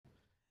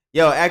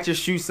Yo, act your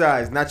shoe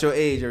size, not your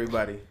age,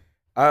 everybody.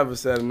 I have a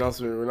sad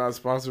announcement. We're not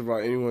sponsored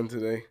by anyone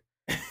today.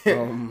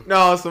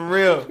 No, some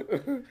real.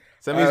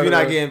 So that means we're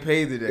not getting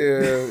paid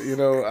today.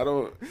 Yeah, I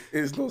don't.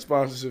 It's no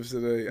sponsorships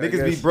today.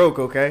 Niggas be broke,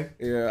 okay?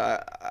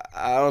 Yeah,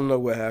 I don't know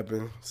what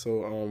happened.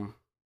 So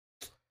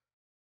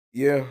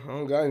yeah, I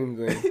don't got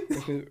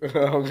anything. I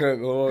don't got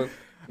no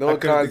one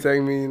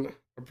contact me.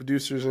 Our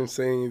producers didn't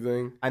say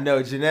anything. I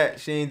know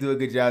Jeanette. She ain't do a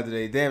good job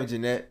today. Damn,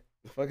 Jeanette.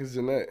 The fuck is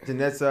Jeanette?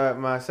 Jeanette's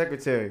my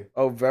secretary.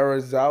 Oh, Vera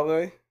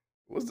Zale.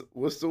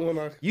 What's the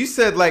one? You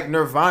said like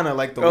Nirvana,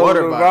 like the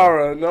water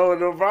bottle. No,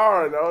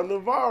 Nirvana.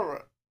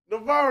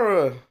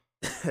 Navara.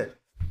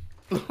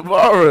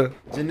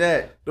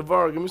 Jeanette.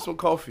 Navara, give me some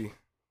coffee.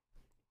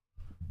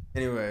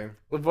 Anyway.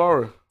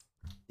 Navara.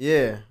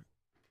 Yeah.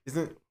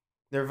 Isn't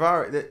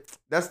Nirvana?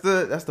 That's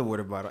the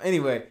water bottle.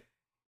 Anyway.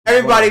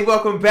 Everybody,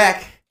 welcome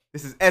back.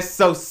 This is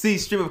SOC,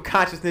 Stream of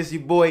Consciousness.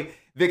 Your boy,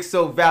 Vic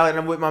So Valid.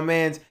 I'm with my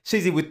mans,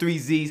 Shizzy with 3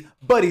 Z's.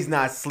 Buddy's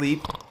not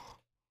asleep.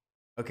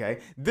 Okay.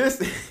 This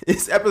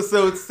is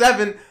episode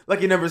 7.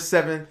 Lucky number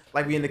 7.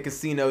 Like we in the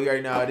casino. You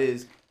already know how it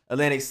is.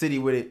 Atlantic City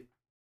with it.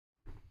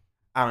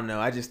 I don't know.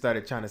 I just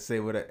started trying to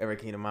say whatever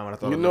came to mind when I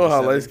thought. You know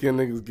how light skinned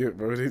niggas get,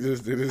 bro. They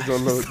just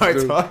don't know what to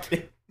do.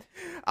 Talking.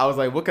 I was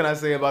like, what can I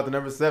say about the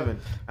number 7?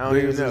 I don't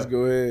even know. Just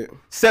go ahead.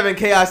 7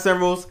 Chaos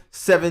Emeralds,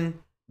 7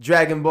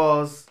 Dragon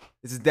Balls.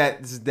 This is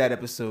that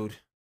episode.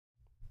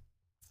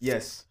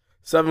 Yes.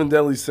 7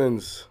 Deadly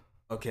Sins.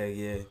 Okay,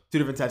 yeah. 2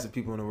 different types of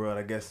people in the world,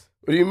 I guess.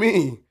 What do you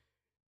mean?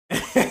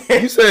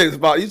 You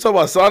talk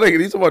about Sonic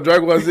and you talk about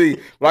Dragon Ball Z,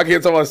 but I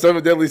can't talk about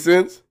 7 Deadly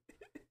Sins.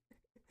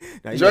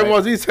 Dragon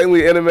Ball Z is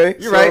technically anime.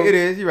 You're right. It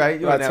is. You're right.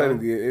 You're not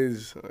technically. It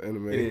is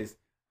anime. It is.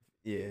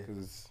 Yeah.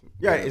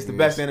 You're right. It's the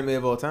best anime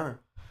of all time.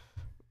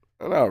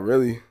 Not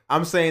really.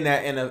 I'm saying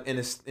that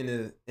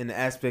in the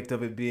aspect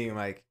of it being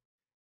like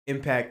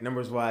impact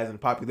numbers wise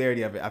and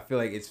popularity of it. I feel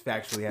like it's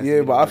factually.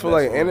 Yeah, but I feel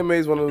like anime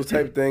is one of those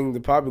type of things.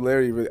 The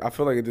popularity, really, I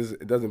feel like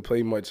it doesn't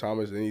play much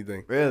homage to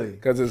anything. Really?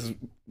 Because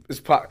it's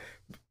pop.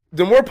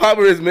 The more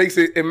popular it makes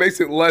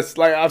it less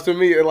like after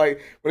me.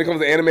 Like when it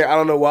comes to anime, I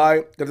don't know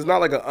why, because it's not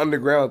like an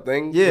underground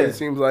thing. Yeah, it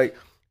seems like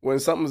when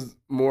something's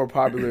more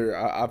popular,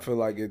 I feel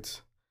like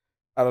it's.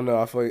 I don't know.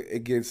 I feel like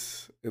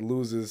it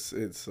loses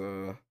its.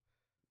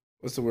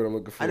 What's the word I'm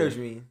looking for? I know what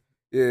you mean.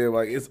 Yeah,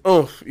 like it's I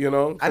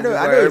know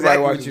everybody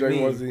exactly watches what you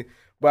mean. Ball Z.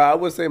 But I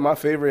would say my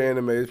favorite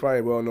anime is probably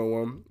a well-known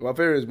one. My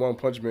favorite is One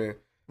Punch Man.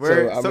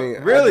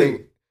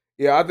 Really?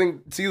 I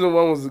think season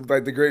 1 was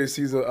like the greatest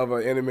season of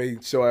an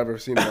anime show I've ever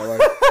seen in my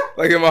life.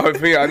 Like in my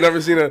opinion, I've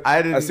never seen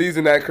a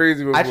season that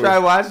crazy before. I tried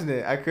watching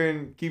it. I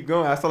couldn't keep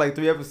going. I saw like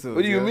 3 episodes.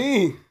 What do you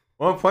mean?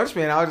 One Punch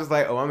Man, I was just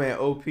like, oh, my man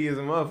OP is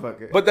a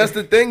motherfucker. But that's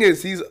the thing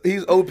is he's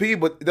OP,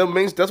 but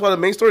that's why the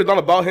main story is not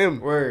about him.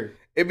 Word.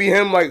 It be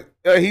him like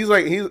he's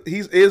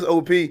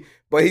OP,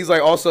 but he's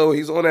like also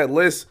he's on that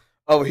list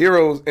of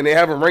heroes and they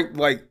have him ranked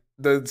like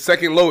the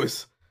second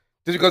lowest.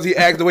 Just because he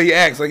acts the way he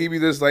acts. Like he be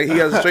just like he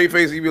has a straight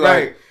face, he be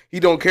like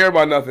he don't care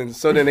about nothing.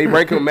 So then they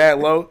rank him mad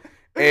low.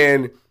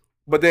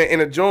 But then in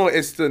a joint,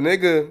 it's the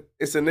nigga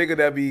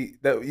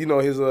that you know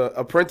his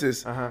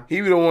apprentice.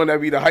 He be the one that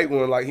be the hype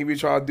one. Like he be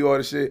trying to do all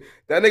the shit.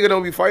 That nigga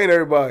don't be fighting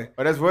everybody.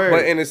 Oh, that's weird.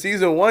 But in the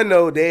season 1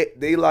 though,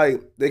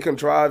 they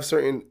contrive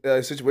certain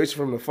situations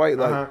from the fight.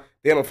 Like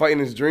they had him fighting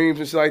his dreams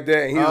and shit like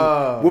that. And he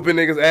was whooping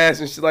niggas ass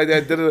and shit like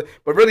that.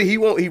 But really he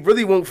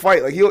really won't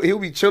fight. Like he'll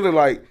be chilling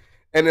like,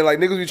 and then like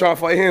niggas be trying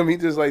to fight him. He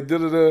just like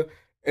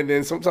and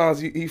then sometimes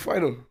he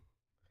fight him.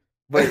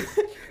 But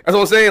that's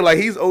what I'm saying. Like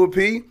he's OP.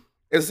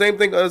 It's the same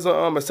thing as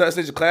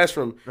Assassination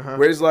Classroom,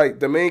 where it's like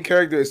the main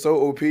character is so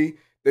OP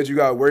that you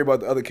gotta worry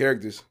about the other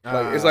characters.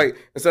 Like it's like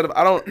instead of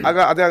I think I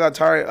got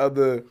tired of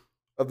the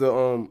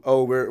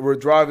we're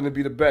driving to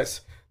be the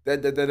best.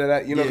 That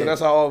you know, because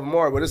that's how all of them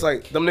are. But it's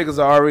like them niggas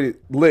are already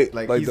lit.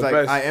 Like he's the like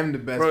best. I am the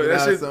best. Bro,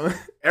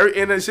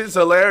 and that shit's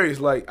hilarious.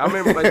 Like I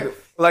remember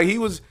like he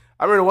was.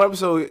 I remember one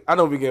episode. I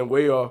know we getting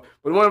way off,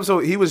 but one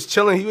episode he was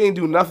chilling. He ain't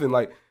do nothing.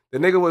 Like. The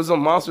nigga was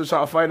some monster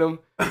trying to fight him,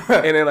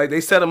 and then like they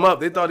set him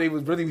up. They thought he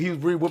was really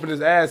whooping his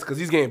ass because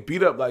he's getting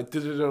beat up like.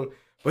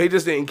 But he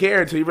just didn't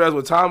care until he realized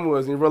what time it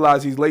was, and he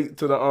realized he's late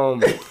to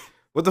the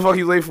what the fuck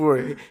he's late for?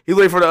 He's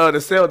late for the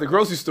sale at the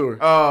grocery store.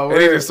 Oh,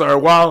 and he just started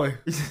wilding.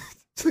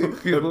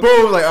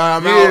 Boom! Like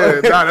I'm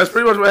out. Nah, that's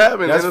pretty much what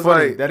happened. That's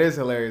funny. Like, that is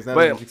hilarious.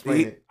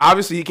 But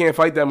obviously he can't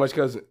fight that much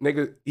because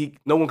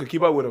no one could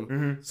keep up with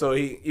him. So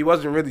he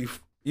wasn't really,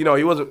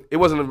 it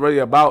wasn't really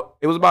about.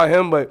 It was about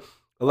him, but.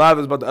 A lot of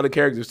it's about the other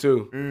characters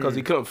too, because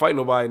he couldn't fight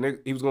nobody.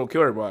 He was gonna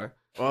kill everybody.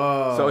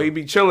 Oh. So he'd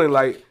be chilling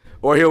like,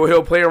 or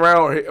he'll play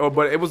around,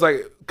 but it was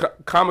like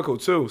comical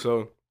too.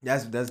 So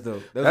that's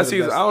dope. That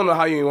season, I don't know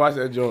how you didn't watch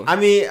that joint. I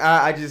mean,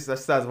 I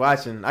started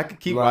watching. I could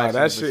keep watching.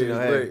 That shit is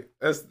great.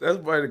 That's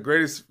probably the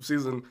greatest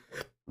season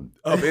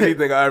of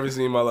anything I ever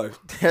seen in my life.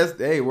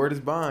 Word is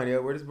bond. Yeah,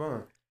 word is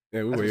bond.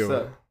 Yeah, we way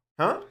off.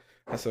 Huh?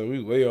 I said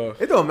we way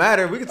off. It don't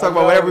matter. We can talk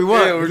about whatever we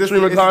want. Yeah, we're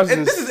stream of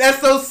consciousness. This is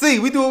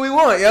SOC. We do what we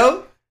want,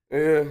 yo.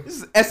 Yeah.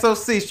 This is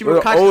SOC, Stream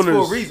of Consciousness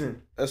for a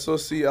reason.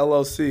 SOC,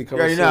 LLC. You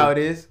already know how it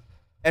is.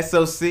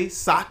 SOC,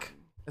 SOC.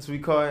 That's what we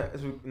call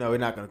it. No, we're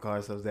not gonna call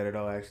ourselves that at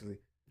all. Actually,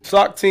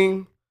 Sock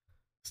team,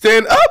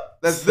 stand up.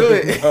 Let's do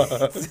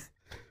it.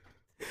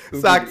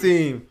 Sock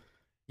team.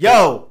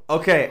 Yo,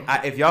 okay.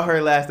 If y'all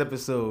heard last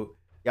episode,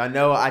 y'all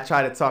know I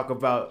try to talk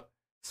about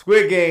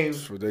Squid Game.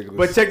 It's ridiculous.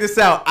 But check this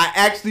out. I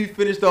actually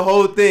finished the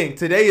whole thing.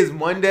 Today is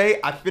Monday.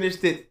 I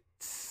finished it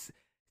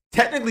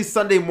technically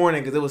Sunday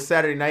morning because it was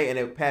Saturday night and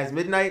it passed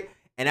midnight.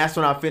 And that's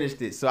when I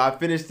finished it. So I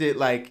finished it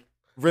like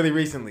really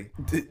recently.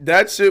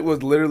 That shit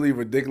was literally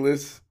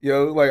ridiculous.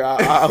 Yo, like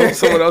I hope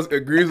someone else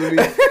agrees with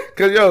me.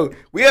 Cause yo,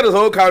 we had this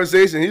whole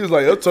conversation. He was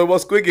like, "Let's talk about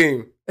Squid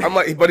Game." I'm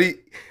like, but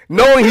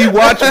knowing he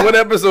watched one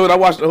episode, I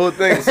watched the whole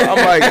thing. So I'm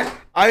like,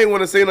 I ain't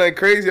want to say nothing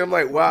crazy. I'm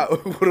like, wow,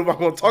 what am I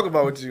going to talk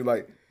about with you?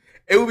 Like,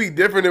 it would be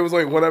different if it was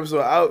only one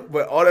episode out,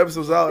 but all the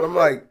episodes out. And I'm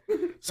like,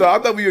 so I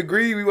thought we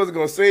agreed we wasn't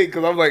going to say it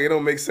because I'm like, it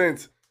don't make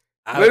sense.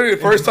 Literally,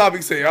 the first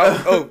topic say,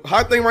 oh,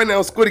 hot thing right now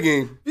is Squid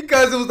Game.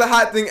 Because it was the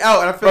hot thing out,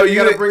 and I feel like you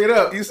got to bring it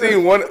up. You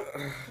seen one?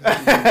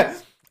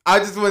 I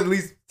just want to at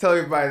least tell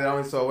everybody that I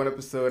only saw one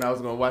episode and I was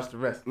going to watch the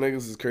rest.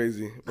 Niggas is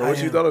crazy. But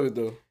what you thought of it,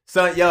 though?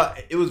 So, yo,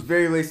 it was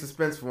very late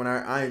suspenseful, and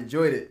I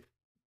enjoyed it.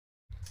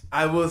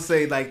 I will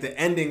say, like, the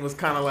ending was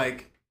kind of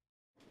like,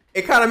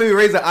 it kind of made me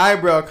raise an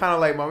eyebrow, kind of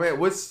like, my man,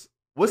 what's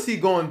he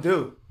going to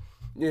do?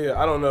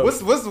 Yeah, I don't know.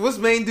 What's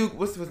main dude,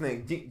 what's his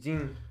name?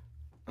 Jin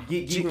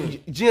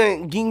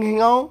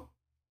Hong?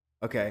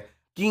 Okay.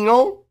 Jin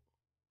Hong?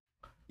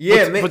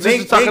 Yeah, main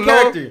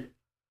character.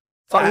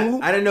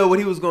 I didn't know what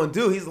he was going to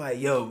do. He's like,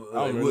 yo,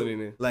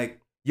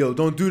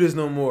 don't do this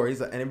no more.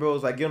 He's like, and the bro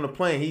was like, get on the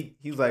plane.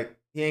 He was like,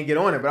 he ain't get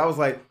on it. But I was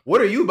like,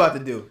 what are you about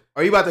to do?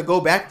 Are you about to go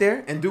back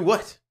there and do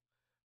what?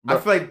 But, I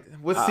feel like,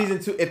 what's season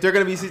 2? If they're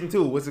going to be season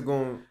 2, what's it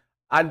going?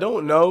 I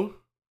don't know.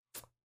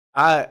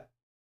 I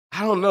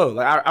don't know.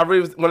 Like, I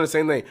really wanted the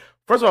same thing.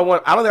 First of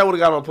all, I don't think I would have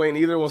got on a plane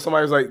either when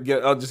somebody was like,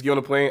 just get on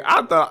the plane.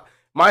 I thought,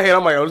 my head,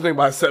 I'm like, this thing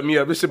about to set me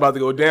up. This shit about to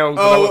go down.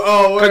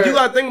 Because you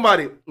got to think about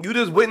it. You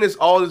just witnessed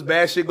all this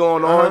bad shit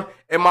going on.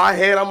 In my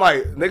head, I'm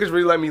like, niggas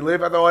really let me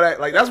live after all that.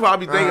 Like, that's what I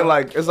be thinking.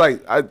 Like, it's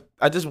like,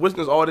 I just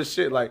witnessed all this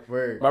shit. Like,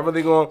 my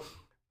brother going,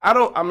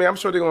 I'm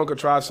sure they're going to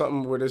contrive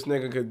something where this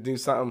nigga could do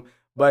something.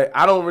 But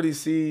I don't really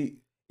see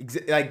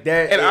like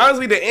that. And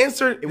honestly, the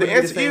answer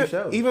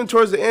even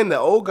towards the end, the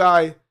old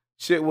guy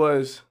shit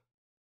was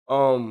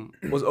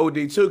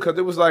OD too, because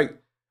it was like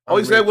all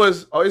he said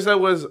was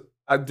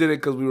I did it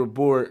because we were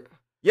bored.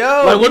 Yo,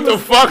 like what the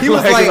fuck? He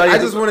was like I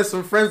just wanted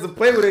some friends to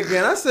play with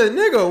again. I said,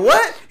 nigga,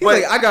 what? He's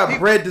like, I got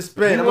bread to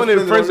spend. He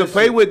wanted friends to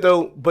play with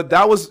though, but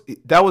that was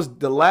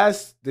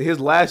his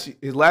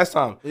last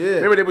time. Yeah,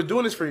 remember they were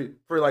doing this for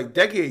like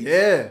decades.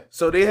 Yeah,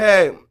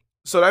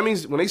 so that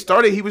means when they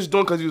started, he was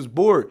doing because he was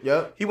bored.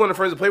 Yep. He wanted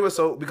friends to play with,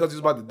 so because he was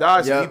about to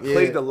die, so he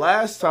played the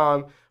last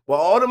time. Well,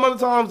 all the other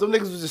times, them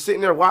niggas was just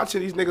sitting there watching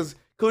these niggas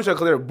kill each other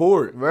because they were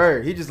bored.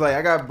 Right. He just like,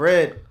 I got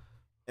bread.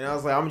 And I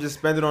was like, I'm going to just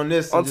spend it on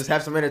this and just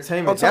have some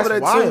entertainment. On top of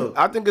that, wild. Too,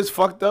 I think it's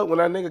fucked up when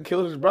that nigga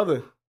killed his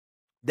brother.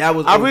 That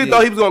was I really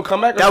thought he was going to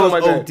come back or that something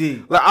was like OD.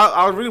 That. Like,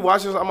 I was really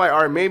watching this. I'm like,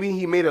 all right, maybe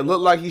he made it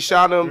look like he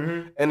shot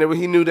him and then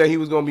he knew that he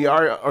was going to be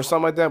all right or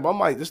something like that. But I'm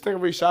like, this nigga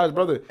really shot his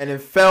brother. And then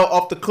fell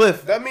off the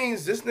cliff. That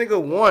means this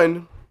nigga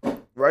won,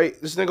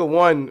 right? This nigga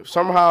won,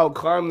 somehow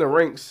climbed the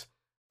ranks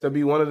to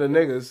be one of the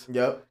niggas.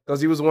 Yep. Because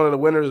he was one of the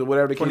winners or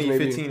whatever the case may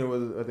be. 2015 it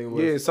was, I think it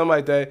was. Yeah, something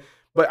like that.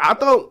 But I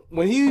thought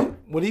when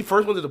he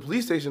first went to the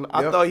police station,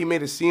 I thought he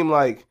made it seem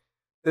like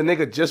the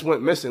nigga just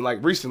went missing,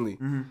 like recently.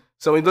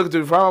 So when he looked at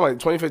the file, like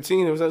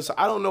 2015, it was. So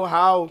I don't know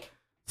how.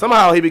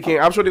 Somehow he became.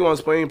 I'm sure they're gonna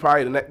explain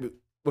probably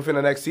within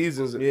the next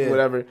seasons,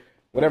 whatever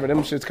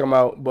them shits come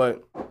out.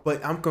 But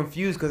I'm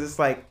confused because it's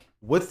like,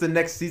 what's the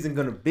next season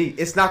gonna be?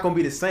 It's not gonna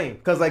be the same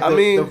because like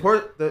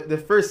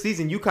the first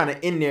season you kind of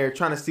in there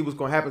trying to see what's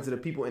gonna happen to the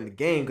people in the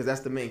game because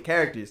that's the main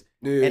characters.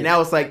 Yeah. And now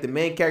it's like the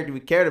main character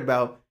we cared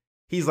about.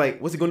 He's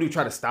like, what's he gonna do?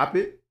 Try to stop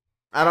it?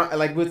 I don't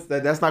like.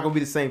 That's not gonna be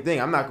the same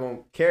thing. I'm not gonna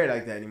care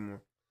like that anymore.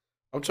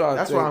 I'm trying.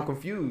 That's why I'm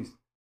confused.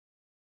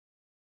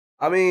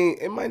 I mean,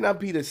 it might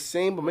not be the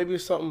same, but maybe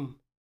it's something.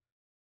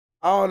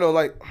 I don't know.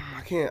 Like,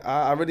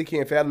 I really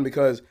can't fathom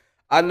because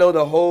I know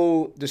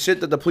the shit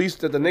that the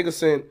nigga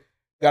sent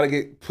got to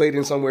get played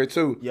in somewhere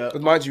too. Yeah.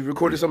 Because mind you,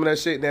 recorded some of that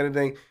shit and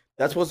everything.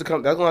 That's supposed to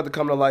come. That's gonna have to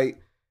come to light.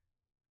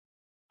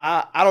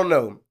 I don't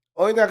know.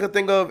 Only thing I could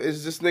think of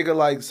is this nigga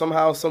like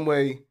somehow, some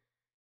way.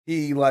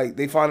 He like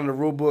they find in the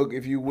rule book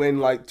if you win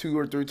like 2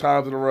 or 3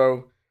 times in a row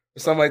or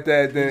something like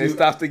that, then it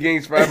stops the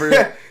games forever.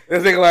 They're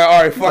thinking like,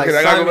 all right, fuck it,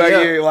 I gotta go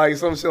back here, like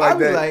some shit like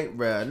that. I'd be like,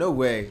 bruh, no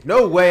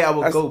way, I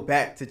will go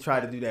back to try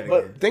to do that again.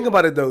 But think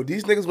about it though,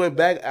 these niggas went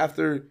back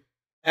after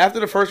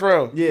the first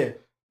round. Yeah,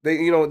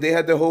 they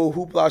had the whole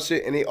hoopla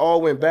shit and they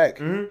all went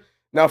back.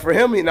 Now for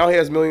him, he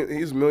has millions.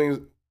 He's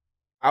millions.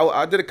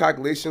 I did the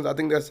calculations. I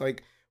think that's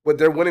like. What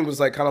they're winning was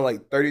like kind of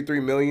like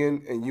 $33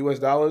 million in US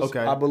dollars, okay.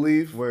 I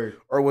believe. Word.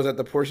 Or was that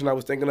the portion I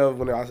was thinking of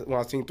when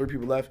I seen 3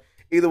 people left?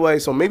 Either way,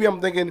 so maybe I'm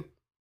thinking,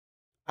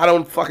 I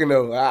don't fucking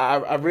know.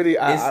 I really,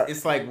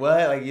 it's like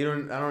what? Like I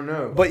don't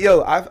know. But yo,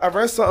 I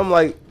read something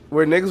like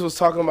where niggas was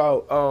talking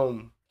about.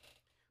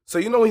 So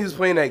you know when he was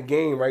playing that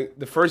game, right?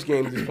 The first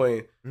game he was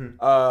playing,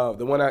 the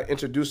one that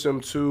introduced him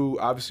to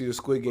obviously the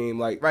Squid Game,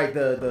 like right,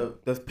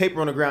 the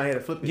paper on the ground, he had to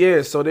flip it.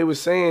 Yeah, so they were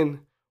saying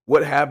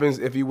what happens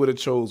if he would have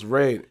chose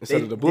red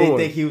instead of the blue one.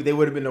 They think they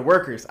would have been the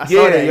workers. I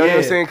saw that. You know what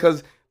I'm saying?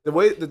 Because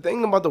the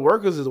thing about the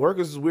workers is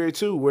weird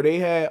too, where they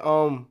had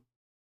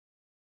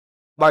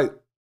like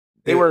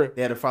they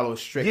had to follow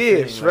strict.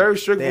 Very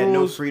strict rules. They had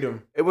no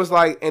freedom. It was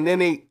like, and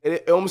then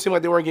it almost seemed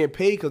like they weren't getting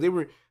paid because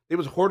they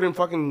was hoarding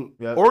fucking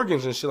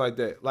organs and shit like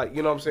that. Like,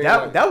 you know what I'm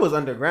saying? That was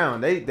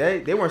underground. They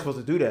weren't supposed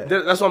to do that.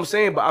 That's what I'm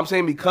saying. But I'm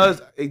saying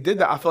because they did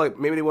that, I feel like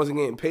maybe they wasn't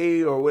getting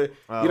paid or what. You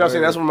know what I'm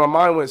saying? That's where my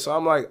mind went. So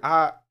I'm like,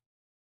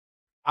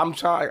 I'm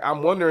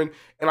wondering,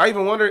 and I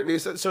even wondered. They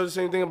said the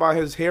same thing about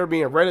his hair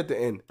being red at the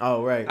end.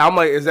 Oh right. I'm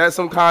like, is that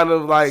some kind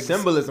of like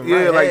symbolism?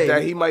 Yeah, right? Like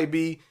that he might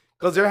be,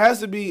 because there has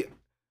to be.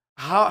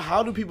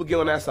 How do people get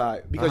on that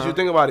side? Because you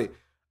think about it.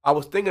 I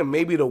was thinking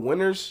maybe the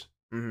winners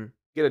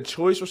get a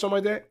choice or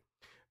something like that.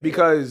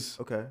 Because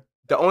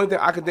the only thing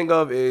I can think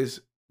of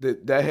is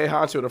that head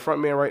honcho, the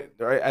front man, right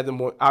at the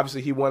moment.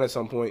 Obviously, he won at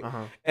some point,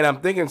 and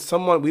I'm thinking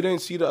someone we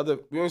didn't see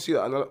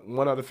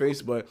one other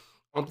face, but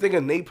I'm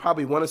thinking they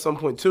probably won at some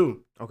point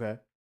too. Okay,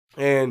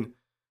 and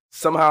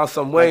somehow,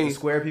 some way, like the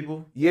square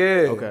people.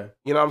 Yeah. Okay.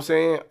 You know what I'm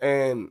saying?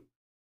 And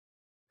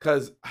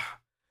because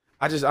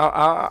I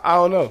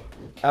don't know.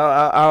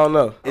 I don't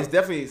know. It's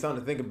definitely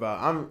something to think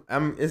about.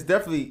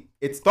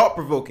 It's thought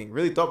provoking,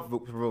 really thought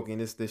provoking.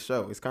 This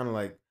show. It's kind of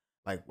like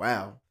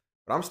wow,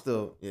 but I'm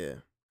still I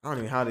don't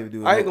even know how they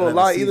do it. I ain't gonna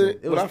lie either.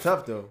 It was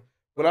tough though.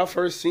 When I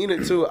first seen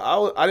it too,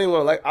 I didn't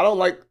want to I don't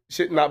like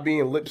shit not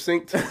being lip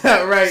synced.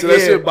 Right. So that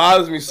shit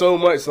bothers me so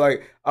much.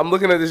 Like I'm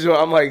looking at this show,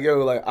 I'm like, yo,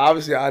 like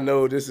obviously I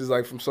know this is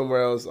like from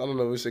somewhere else. I don't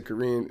know if it's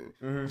Korean,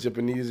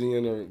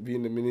 Japanesian, or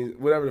Vietnamese,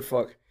 whatever the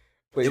fuck.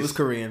 Place. It was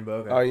Korean, but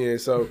okay. Oh yeah,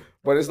 so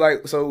but it's like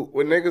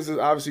when niggas is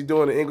obviously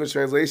doing the English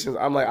translations,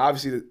 I'm like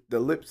obviously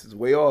the lips is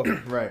way off.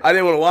 Right. I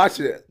didn't want to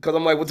watch it because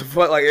I'm like, what the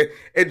fuck? Like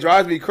it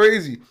drives me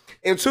crazy.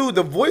 And two,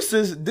 the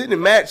voices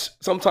didn't match.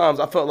 Sometimes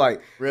I felt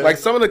like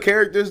some of the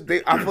characters,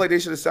 I feel like they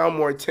should have sound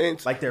more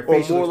intense, like their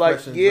facial or more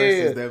expressions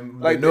versus their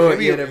voice.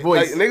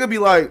 Like, and they could be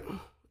like,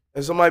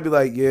 and somebody be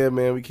like, yeah,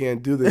 man, we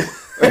can't do this.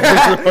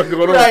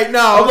 Right?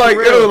 No, I'm like,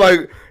 yo,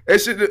 like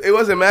it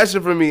wasn't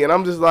matching for me, and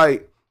I'm just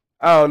like.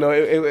 I don't know.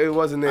 It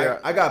wasn't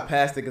there. I got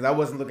past it because I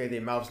wasn't looking at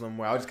their mouths no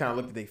more. I just kind of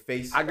looked at their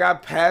face. I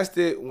got past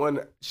it when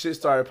shit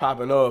started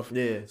popping off.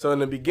 Yeah. So in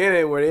the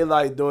beginning, where they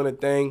like doing a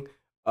thing,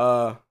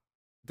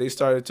 they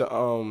started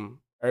to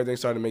everything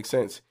started to make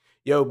sense.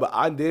 Yo, but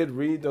I did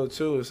read though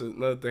too. It's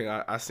another thing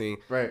I seen.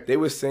 Right. They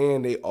were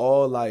saying they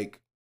all like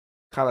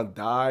kind of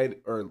died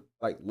or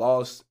like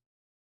lost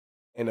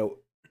in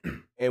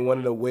one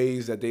of the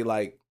ways that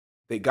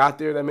they got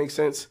there. That makes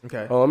sense.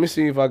 Okay. Let me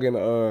see if I can.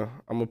 I'm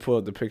gonna pull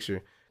up the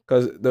picture.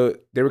 Because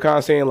they were kind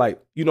of saying,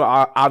 like, you know,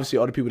 obviously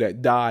all the people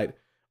that died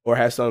or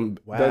had something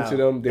done to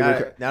them. Now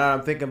that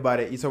I'm thinking about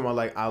it, you're talking about,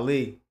 like,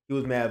 Ali. He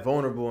was mad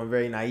vulnerable and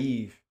very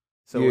naive.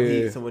 So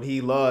when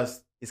he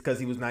lost, it's because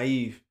he was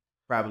naive,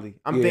 probably.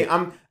 I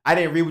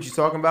didn't read what you're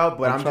talking about,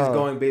 but I'm just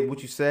going based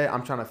what you said.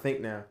 I'm trying to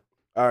think now.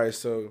 All right,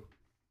 so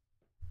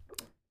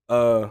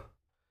I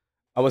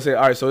would say,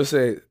 all right, so it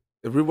said,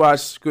 if we watch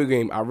Squid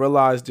Game, I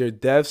realized their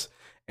deaths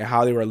and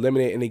how they were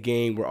eliminated in the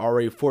game were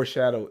already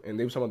foreshadowed, and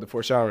they were talking about the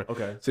foreshadowing.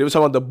 Okay. So they were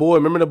talking about the boy.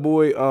 Remember the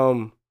boy?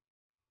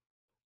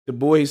 The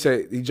boy. He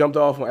said he jumped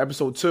off on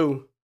episode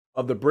 2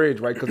 of the bridge,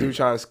 right? Because he was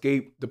trying to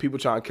escape the people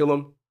trying to kill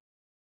him.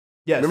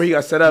 Yes. Remember he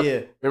got set up.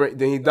 Yeah. Remember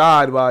then he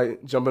died by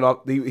jumping off.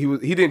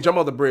 He didn't jump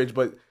off the bridge,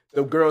 but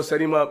the girl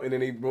set him up, and then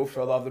they both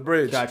fell off the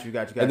bridge. Got you.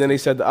 And then they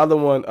said the other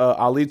one,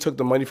 Ali took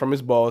the money from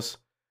his boss.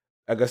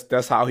 I guess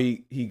that's how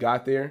he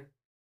got there.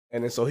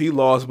 And then so he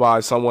lost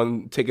by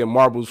someone taking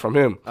marbles from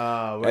him.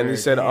 And he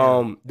said,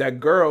 that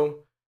girl,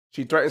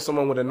 she threatened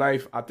someone with a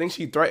knife. I think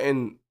she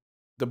threatened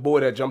the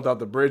boy that jumped out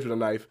the bridge with a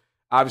knife.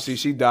 Obviously,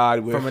 she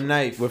died from a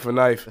knife. With a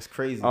knife. That's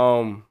crazy.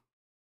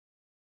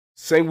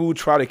 Sang-woo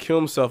tried to kill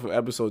himself in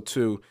episode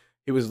 2.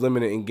 He was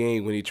limited in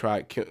game when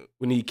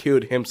he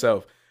killed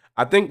himself.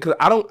 I think when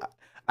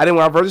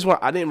I read this one,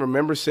 I didn't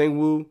remember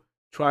Sang-woo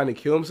trying to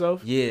kill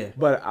himself. Yeah.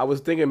 But I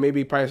was thinking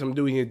maybe probably something to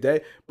do with his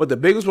dead. But the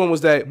biggest one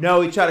was that... No,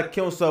 he tried to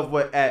kill himself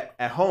at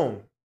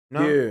home.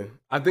 No? Yeah.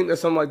 I think that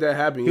something like that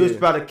happened. He was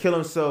about to kill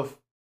himself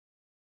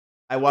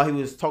while he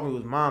was talking to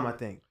his mom, I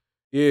think.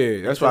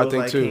 Yeah, that's what I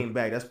think too. Came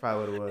back. That's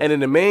probably what it was. And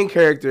then the main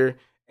character,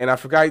 and I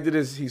forgot he did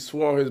this, he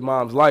swore on his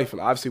mom's life. And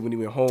obviously when he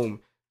went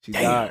home, she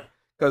died.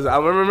 Because I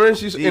remember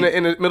she's in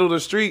the middle of the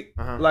street.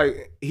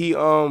 Like he...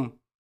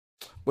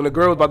 When the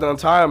girl was about to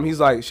untie him,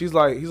 she's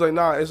like,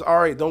 nah, it's all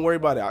right. Don't worry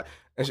about it.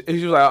 And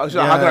she was like,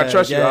 how can I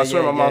trust you? I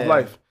swear on my mom's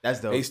life. That's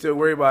dope. And he still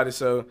worried about it.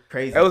 So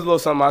crazy. That was a little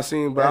something I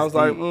seen, but I was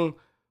like, The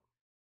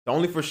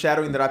only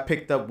foreshadowing that I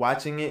picked up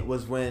watching it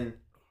was when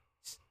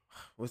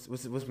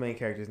what's main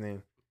character's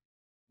name?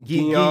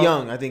 Gi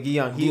Young. I think Gi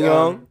Young. Gi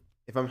Young.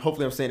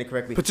 Hopefully I'm saying it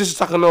correctly.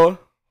 Patricia Takanoa.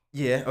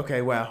 Yeah.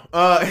 Okay. Wow.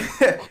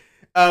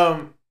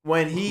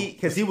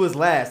 because he was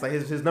last, like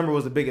his number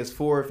was the biggest,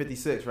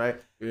 456,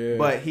 right? Yeah.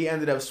 But he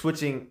ended up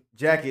switching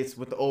jackets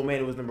with the old man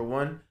who was number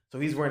 1. So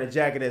he's wearing a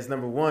jacket that's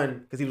number 1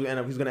 because he's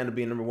gonna end up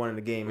being number 1 in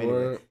the game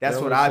anyway. That's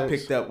what I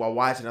picked up while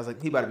watching. I was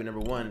like, he about to be number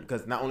 1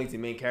 because not only is he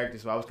the main character,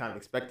 so I was kind of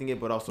expecting it,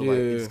 but also like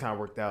it just kind of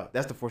worked out.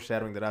 That's the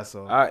foreshadowing that I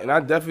saw. And I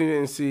definitely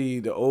didn't see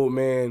the old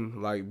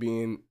man like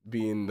being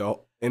in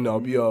the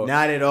OBO.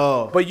 Not at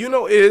all. But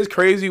it is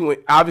crazy when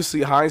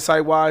obviously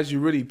hindsight wise, you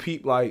really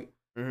peep like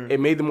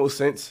it made the most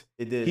sense.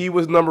 It did. He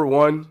was number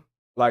 1,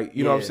 like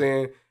you know what I'm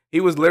saying.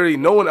 He was literally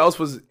no one else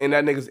was in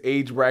that nigga's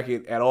age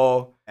bracket at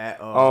all. At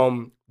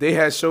all. They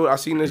had showed. I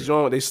seen this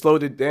joint. They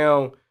slowed it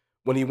down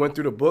when he went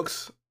through the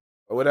books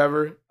or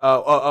whatever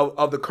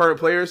of the current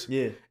players.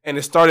 Yeah. And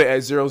it started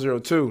at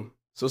 002.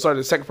 So it started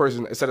the second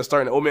person instead of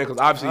starting the old man because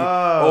obviously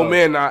old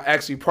man not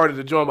actually part of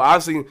the joint, but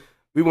obviously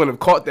we wouldn't have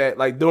caught that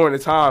like during the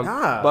time.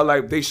 Nah. But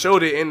like they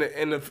showed it in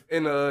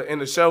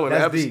the show and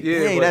the episode. Deep. Yeah,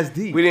 Dang, that's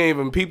deep. We didn't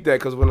even peep that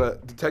because when the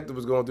detective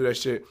was going through that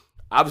shit,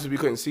 obviously we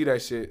couldn't see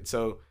that shit.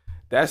 So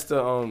that's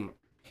the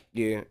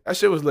that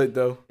shit was lit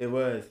though. It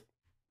was.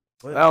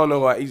 What? I don't know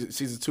why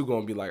season 2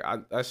 gonna be like.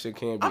 That shit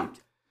can't be.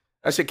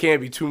 That shit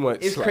can't be too much.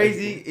 It's like,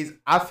 crazy.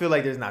 I feel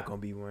like there's not gonna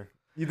be one.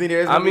 You think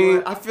there's?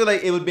 One? I feel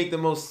like it would make the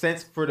most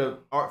sense for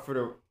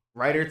the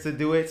writer to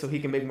do it so he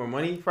can make more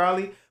money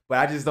probably. But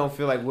I just don't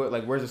feel like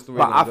where's the story?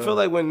 But I feel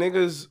like when they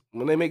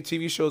make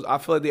TV shows, I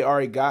feel like they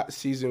already got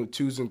season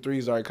 2s and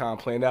 3s already kind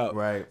of planned out.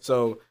 Right.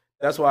 So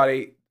that's how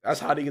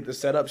they get to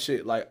set up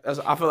shit. Like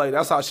I feel like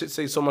that's how shit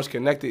stays so much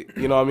connected.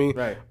 You know what I mean?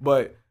 Right.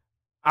 But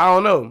I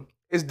don't know.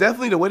 It's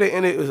definitely the way they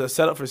ended is a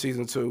setup for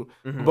season 2.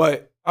 Mm-hmm.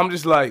 But I'm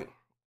just like,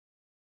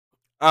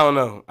 I don't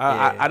know.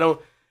 I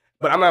don't.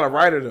 But I'm not a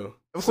writer though.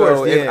 Of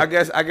course, yeah. I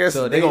guess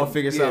so they're gonna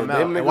figure something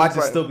out. And watch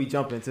it still be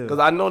jumping too. Because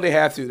I know they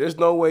have to. There's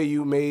no way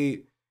you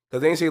made.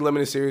 Because they ain't say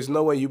limited series.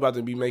 No way you about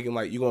to be making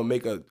like you gonna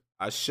make a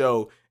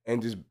show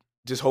and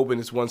just hoping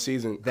it's one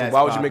season.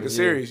 Why would you make a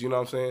series? You know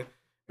what I'm saying?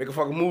 Make a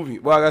fucking movie.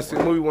 Well, I guess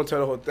the movie won't tell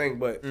the whole thing,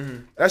 but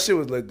that shit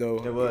was lit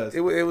though. It was. It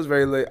was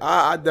very lit.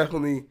 I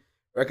definitely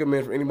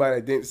recommend for anybody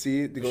that didn't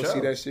see it to go see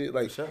that shit.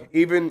 Like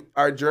even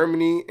our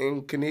Germany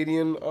and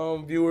Canadian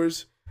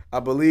viewers, I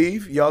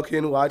believe y'all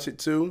can watch it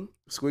too.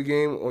 Squid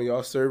Game on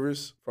y'all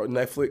servers for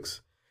Netflix.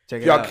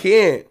 Check it y'all out.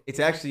 Can't. It's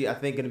actually I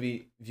think gonna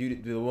be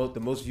viewed the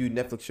most viewed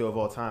Netflix show of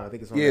all time. I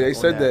think it's on they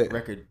said that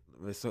record.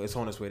 It's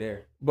on its way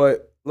there.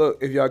 But look,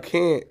 if y'all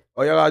can't,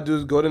 all y'all gotta do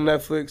is go to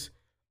Netflix.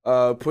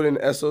 Put in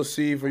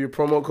SOC for your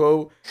promo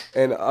code,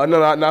 and no,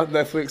 not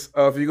Netflix.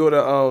 If you go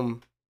to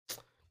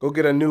go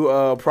get a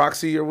new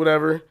proxy or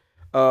whatever,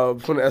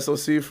 put in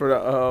SOC for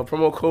the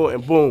promo code,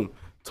 and boom,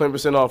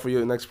 20% off for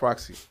your next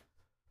proxy.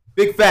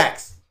 Big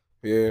facts.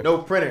 Yeah. No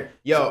printer.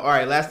 Yo, all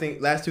right. Last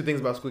 2 things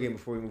about Squid Game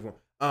before we move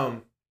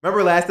on.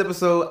 Remember last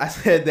episode I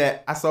said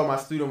that I saw my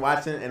student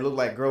watching and it looked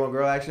like girl on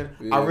girl action.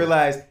 Yeah. I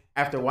realized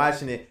after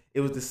watching it,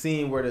 it was the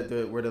scene where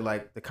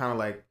the kind of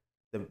like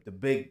the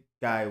big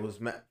guy was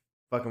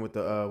fucking with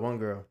the one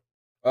girl.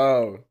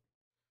 Oh.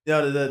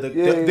 Yeah,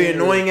 the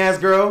annoying ass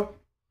girl.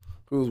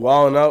 Who was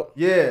wilding out?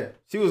 Yeah.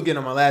 She was getting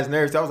on my last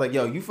nerves. I was like,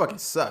 yo, you fucking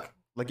suck.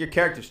 Like your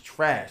character's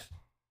trash.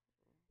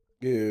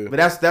 Yeah. But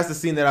that's the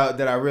scene that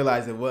I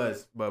realized it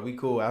was. But we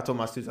cool. I told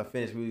my students I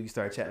finished. We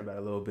started chatting about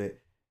it a little bit.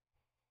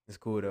 It's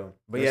cool though.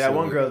 But that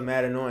one girl's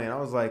mad annoying. I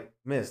was like,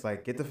 miss,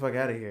 like, get the fuck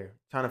out of here.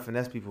 Trying to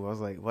finesse people. I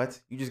was like,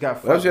 what? You just got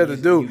fucked. What you have to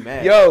do?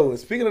 Yo,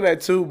 speaking of that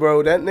too,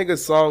 bro, that nigga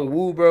song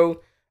Woo, bro,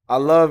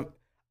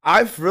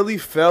 I really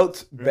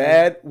felt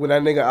bad when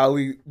that nigga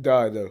Ali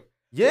died though.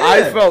 Yeah.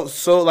 I felt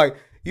so like,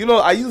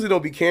 I usually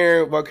don't be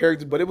caring about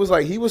characters, but it was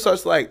like he was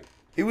such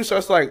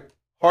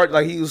hard,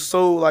 like he was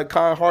so like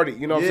kind-hearted,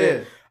 you know what I'm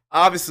saying?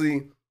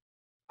 Obviously,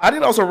 I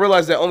didn't also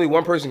realize that only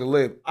one person could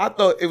live. I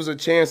thought it was a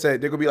chance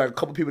that there could be like a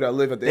couple people that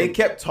live at the end. They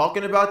kept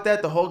talking about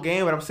that the whole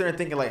game, but I'm sitting there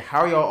thinking like, how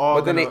are y'all all?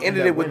 But then they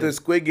ended it with the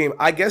Squid Game.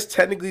 I guess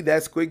technically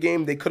that Squid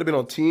Game they could have been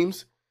on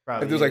teams.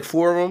 Probably, if there's like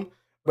 4 of them,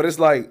 but it's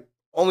like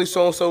only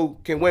so and so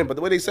can win. But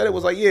the way they said it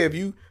was like, yeah, if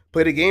you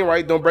play the game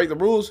right, don't break the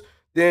rules,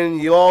 then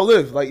you all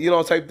live, like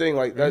type thing,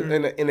 like that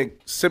in the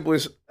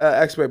simplest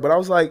aspect. But I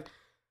was like.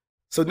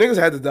 So niggas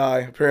had to die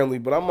apparently,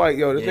 but I'm like,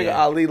 yo, this nigga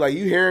Ali, like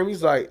you hear him,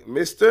 he's like,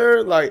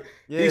 Mister, like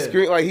he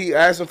screamed, like he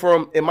asking for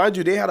him, and mind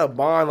you, they had a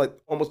bond like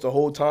almost the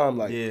whole time,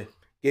 like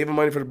gave him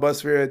money for the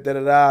bus fare,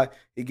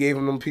 He gave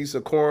him a piece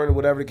of corn or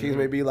whatever the case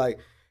may be, like,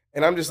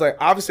 and I'm just like,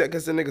 obviously I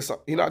guess the nigga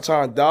he not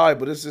trying to die,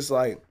 but it's just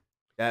like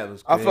that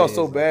was crazy. I felt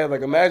so bad,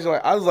 like imagine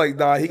like I was like,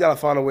 nah, he gotta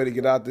find a way to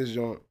get out this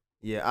joint.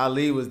 Yeah,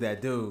 Ali was that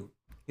dude.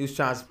 He was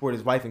trying to support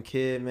his wife and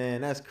kid,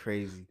 man. That's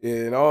crazy.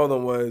 Yeah, and all of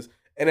them was.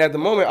 And at the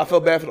moment, I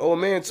felt bad for the old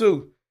man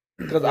too,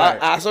 because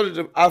I started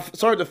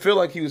to feel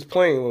like he was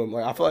playing with him.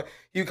 Like I feel like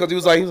he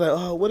was like,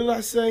 oh, what did I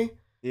say?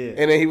 Yeah.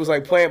 And then he was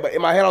like playing, but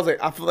in my head I was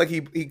like, I feel like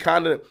he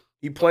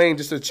playing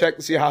just to check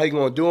to see how he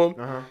gonna do him.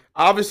 Uh-huh.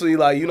 Obviously,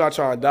 like you're not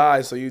trying to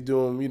die, so you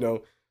do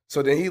him,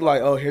 So then he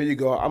like, oh, here you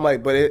go. I'm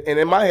like, and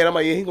in my head I'm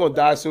like, yeah, he gonna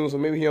die soon, so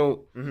maybe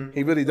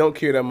he really don't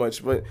care that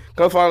much. But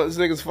come find out this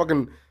nigga's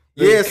fucking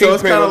Yeah, so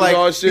it's kind of like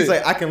he's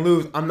like, I can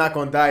lose. I'm not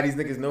gonna die. These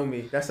niggas know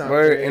me. That sounds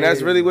right, and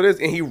that's really what it is.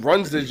 And he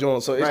runs the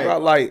joint, so it's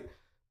not like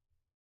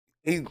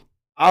he.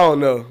 I don't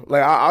know.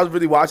 Like I was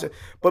really watching,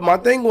 but my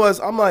thing was,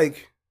 I'm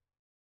like,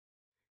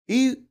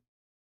 he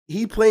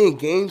playing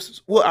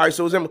games. Well, all right.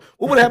 So what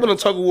would have happened on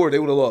Tug of War? They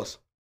would have lost.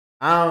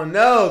 I don't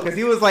know, because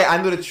he was like, I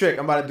know the trick.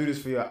 I'm about to do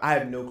this for you. I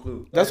have no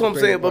clue. That's what I'm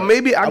saying. But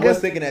maybe I guess was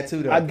thinking that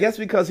too, though. I guess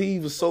because he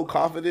was so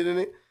confident in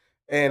it,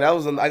 and that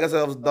was I guess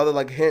that was another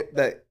like hint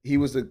that he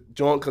was the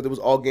joint because it was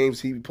all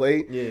games he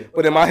played. Yeah.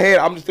 But in my head,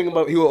 I'm just thinking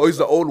about he was always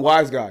the old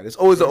wise guy. It's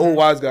always the old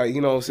wise guy. You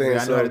know what I'm saying?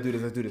 Yeah, I know how to do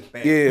this. Let's do this.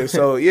 Bam. Yeah.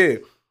 So yeah,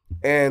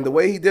 and the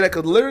way he did it,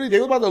 because literally they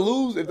were about to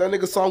lose if that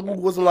nigga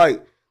Song wasn't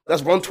like,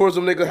 let's run towards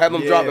them nigga, have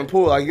them drop and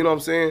pull. Like, you know what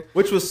I'm saying?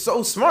 Which was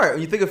so smart.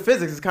 When you think of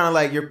physics, it's kind of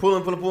like you're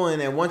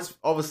pulling, and once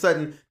all of a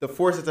sudden the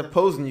force that's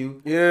opposing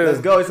you,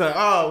 let's go. It's like,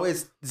 oh,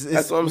 it's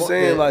that's what I'm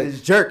saying. Like,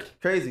 it's jerk,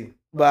 crazy.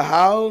 But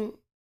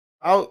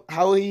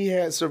how he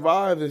had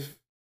survived if,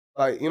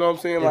 like, you know what I'm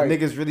saying? If like,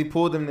 niggas really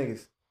pulled them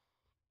niggas.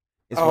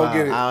 It's I don't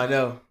get it. I don't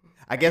know.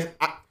 I guess.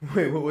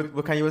 Wait,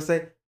 what can you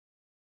say?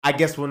 I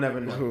guess we'll never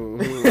know.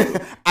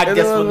 I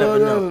guess we'll never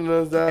know.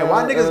 And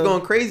why niggas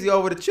going crazy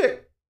over the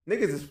chick?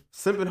 Niggas is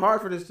simping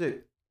hard for this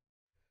chick.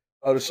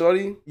 Oh, the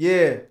shorty?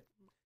 Yeah.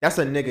 That's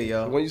a nigga,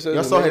 yo. When you said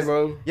y'all saw his,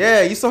 bro?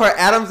 Yeah, you saw her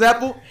Adam's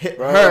apple? Hit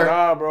bro, her.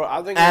 Nah, bro.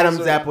 I think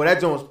Adam's apple. That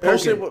joint was poking.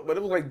 Shit, but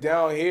it was like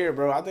down here,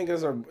 bro. I think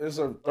it's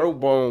a throat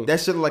bone. That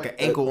shit look like an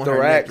ankle on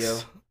her neck, yo.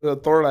 The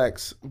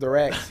thorax.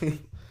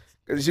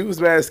 Because she was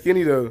mad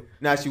skinny, though.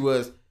 Nah, she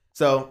was.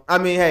 So, I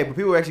mean, hey, but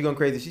people were actually going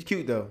crazy. She's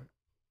cute, though.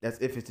 That's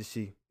if it's a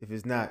she. If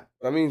it's not.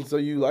 I mean, so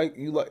you like.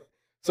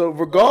 So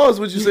regardless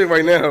what you say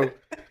right now,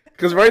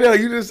 because right now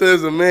you just said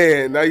as a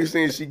man, now you're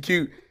saying she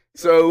cute.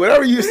 So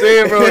whatever you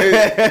saying, bro,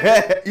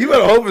 you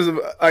better hope it's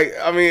like,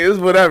 I mean, it's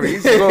whatever.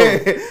 He's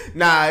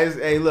nah,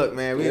 hey, look,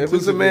 man. If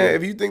it's a man,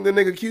 if you think the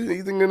nigga cute,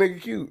 you think the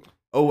nigga cute.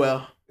 Oh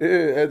well. Yeah,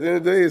 at the end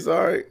of the day, it's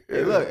all right.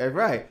 Hey, look, that's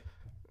right.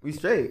 We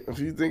straight. If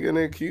you think the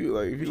nigga cute,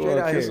 like if you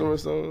want to kiss him or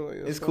something, like,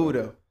 it's cool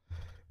though.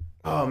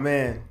 Oh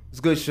man, it's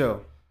a good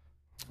show.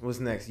 What's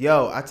next?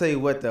 Yo, I tell you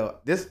what though,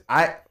 this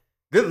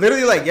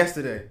literally like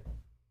yesterday,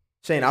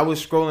 Shane, I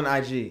was scrolling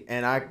IG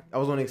and I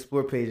was on the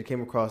Explore page and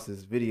came across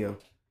this video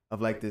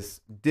of like this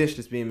dish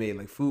that's being made,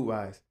 like food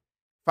wise.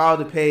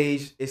 Followed the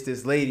page, it's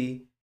this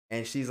lady,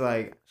 and she's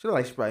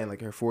probably in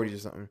like her 40s or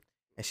something.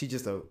 And she's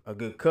just a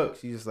good cook.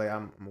 She's just like,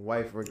 I'm a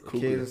wife or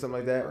kids or something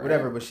like that. Right.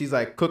 Whatever. But she's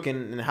like cooking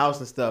in the house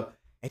and stuff.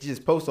 And she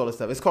just posts all this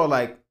stuff. It's called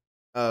like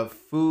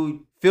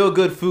food, Feel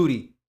Good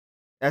Foodie.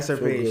 That's her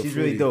page. She's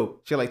really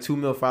dope. She got like 2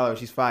 million followers.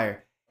 She's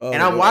fire.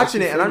 And I'm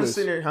watching it and I'm just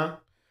sitting there, huh?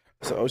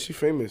 So, she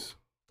famous.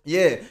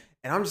 Yeah.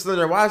 And I'm just sitting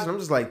there watching. I'm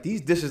just like,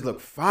 these dishes look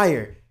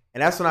fire.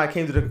 And that's when I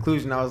came to the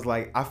conclusion. I was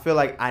like, I feel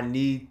like I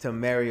need to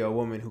marry a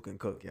woman who can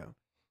cook, yo.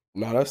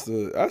 No,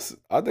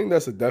 I think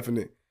that's a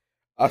definite.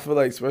 I feel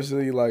like,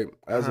 especially like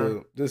as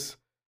a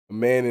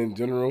man in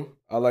general,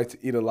 I like to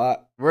eat a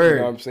lot. Word. You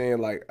know what I'm saying?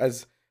 Like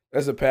that's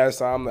a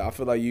pastime that I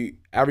feel like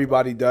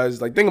everybody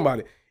does. Like think about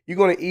it. You're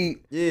gonna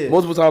eat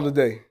multiple times a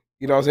day.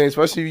 You know what I'm saying?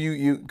 Especially if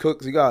you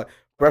cook. So you got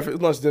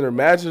breakfast, lunch, dinner.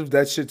 Imagine if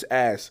that shit's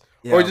ass.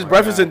 Yeah, or just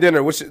breakfast and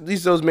dinner, which at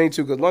least those main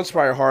two, because lunch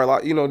probably hard. A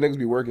lot, you know, niggas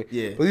be working.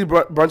 Yeah. But these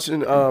brunch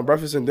and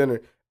breakfast and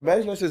dinner.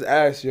 Imagine that's just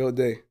ass your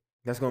day.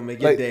 That's gonna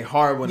make your day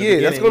horrible.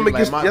 That's gonna make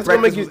that's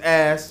gonna make you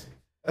ass.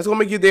 That's gonna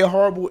make your day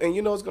horrible. And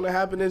you know what's gonna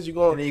happen is and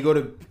then you go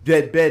to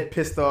bed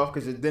pissed off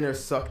because your dinner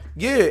sucked.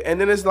 Yeah, and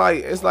then it's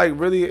like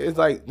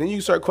then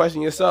you start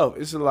questioning yourself.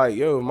 It's like,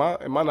 yo,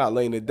 am I not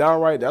laying it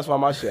down right? That's why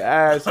my shit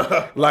ass.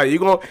 Like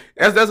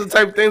that's the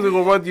type of things that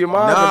gonna run through your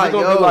mind. Nah,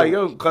 you're gonna be like,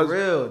 yo, cause for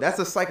real, that's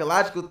a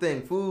psychological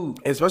thing. Food,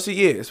 especially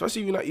if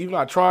you're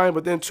not trying,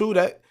 but then too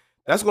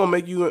that's gonna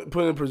make you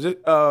put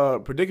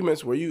in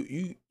predicaments where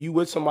you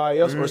with somebody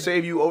else or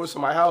save you over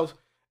somebody's house.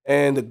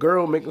 And the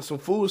girl making some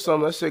food or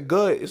something, that shit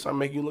good. It's gonna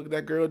make you look at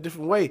that girl a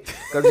different way.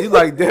 Cause you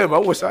like, damn, I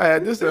wish I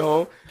had this at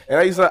home. And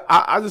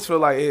I just feel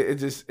like it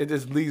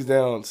just leads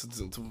down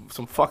to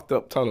some fucked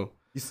up tunnel.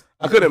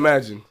 I couldn't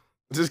imagine.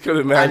 Just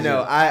couldn't imagine. I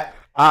know.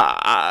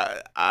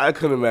 I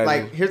couldn't imagine.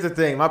 Like, here's the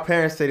thing. My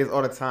parents say this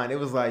all the time. It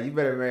was like, you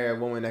better marry a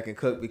woman that can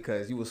cook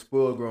because you were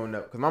spoiled growing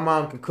up. Cause my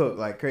mom can cook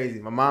like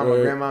crazy. My mom, my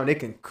grandma, they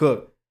can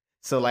cook.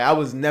 So like, I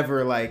was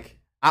never like,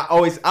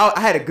 I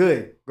had it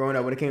good growing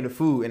up when it came to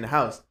food in the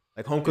house.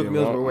 Like home cooked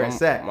meals were where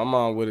it's at. My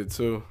mom with it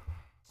too.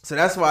 So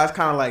that's why it's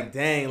kind of like,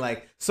 dang,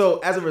 like, so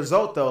as a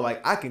result though,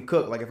 like I can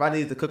cook. Like if I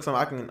needed to cook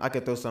something, I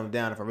can throw something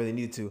down if I really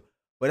need to.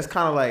 But it's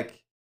kind of like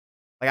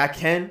I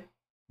can,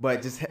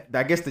 but just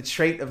I guess the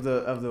trait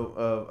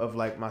of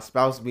like my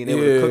spouse being able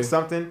to cook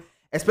something,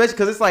 especially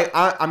because it's like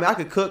I mean I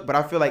could cook, but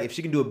I feel like if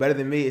she can do it better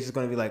than me, it's just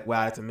gonna be like,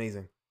 wow, that's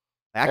amazing.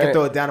 Like, I can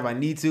throw it down if I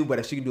need to, but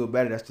if she can do it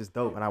better, that's just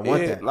dope, and I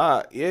want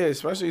that.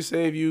 Especially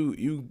say if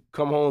you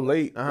come home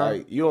late,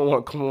 like you don't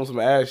want to come home some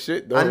ass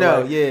shit. Though. I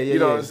know, like, you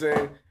know what I'm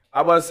saying.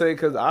 I about to say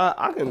because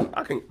I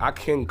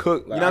can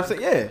cook. Like, you know what I'm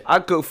saying? Yeah, I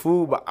cook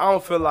food, but I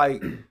don't feel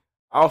like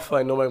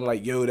nobody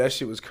like, yo, that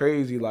shit was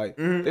crazy. Like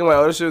they like,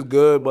 oh, this shit was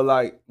good, but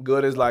like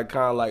good is like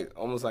kind of like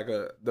almost like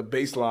the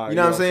baseline. You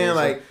know what I'm saying?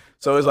 Like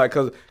So it's like,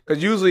 cause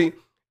usually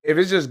if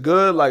it's just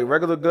good, like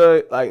regular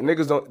good, like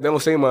niggas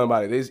don't say nothing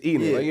about it. They just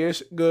eating it. Like, yeah,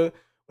 it's good.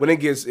 When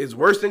it's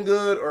worse than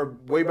good or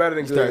way better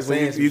than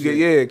good, you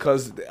get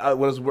cause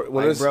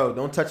when it's bro,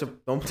 don't touch the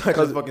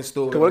fucking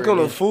stool. When it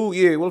comes to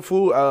food, when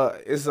food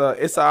it's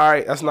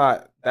alright. That's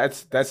not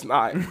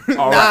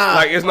all right.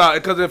 Like it's not,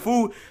 because in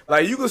food,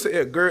 like you can say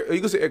a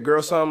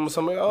girl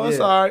something. Oh, it's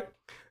alright,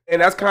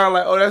 and that's kind of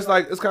like, oh, that's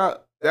like, it's kind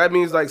of, that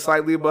means like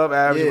slightly above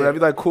average. Whatever,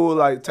 you like cool,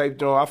 like type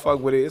joint, I fuck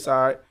with it. It's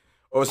alright.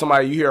 Or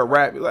somebody, you hear a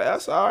rap, you're like,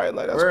 that's alright,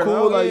 like that's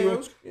cool, like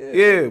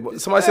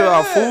but somebody say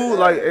about food,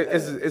 like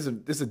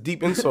it's a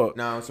deep insult.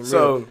 No, it's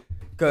real.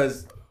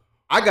 Because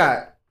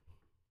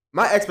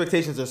my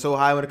expectations are so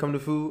high when it comes to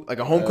food, like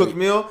a home cooked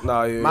meal.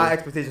 My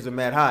expectations are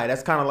mad high.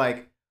 That's kind of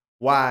like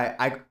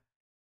why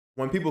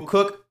when people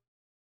cook,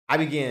 I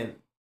begin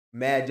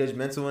mad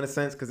judgmental in a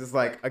sense, because it's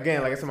like,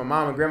 again, like I said, my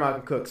mom and grandma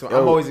can cook, so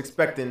I'm always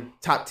expecting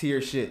top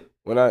tier shit.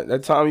 When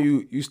that time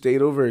you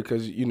stayed over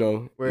because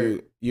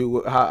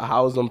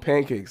how was them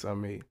pancakes I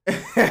made?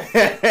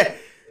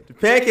 The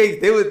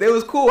pancakes, they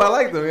was cool. I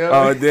liked them. You know?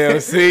 Oh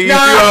damn! See, you see what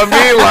I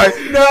mean? Like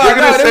you're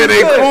gonna say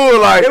they cool.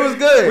 Like it was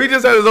good. We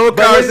just had this whole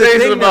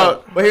conversation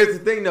about. But here's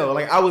the thing, though.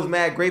 Like I was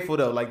mad grateful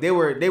though. Like they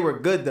were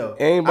good though.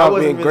 It ain't about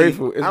being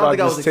grateful. It's about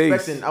just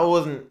taste. I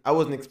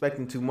wasn't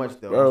expecting too much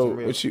though. Bro,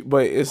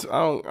 but it's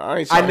I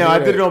ain't. I know. I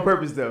did it on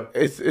purpose though.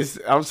 It's.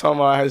 I'm talking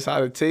about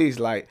how it tastes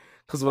like.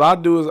 Cause what I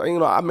do is,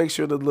 I make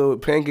sure the little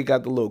pancake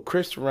got the little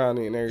crisp around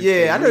it and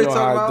everything. Yeah, I know you're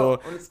talking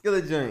about on the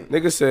skillet joint.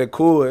 Nigga said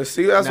cool.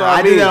 See, that's why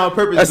I did that on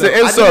purpose. That's an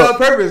insult. I did that on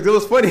purpose. It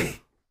was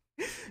funny.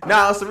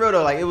 Nah, it's real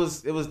though. Like it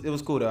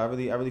was cool though. I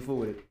really fool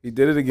with it. He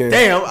did it again.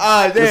 Damn.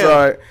 Damn. It's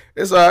alright.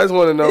 It's alright. I just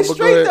want to know. It's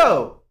straight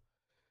though.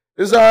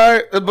 It's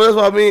alright. But that's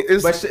what I mean.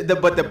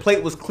 But the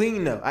plate was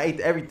clean though. I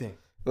ate everything.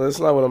 No, that's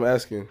not what I'm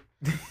asking.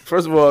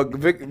 First of all,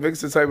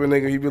 Vic's the type of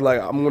nigga, he'd be like,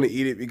 I'm gonna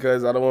eat it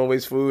because I don't want to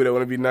waste food. I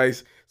want to be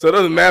nice. So it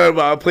doesn't matter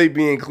about a plate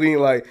being clean.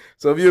 Like,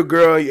 so if you're a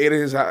girl and you ate at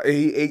his house,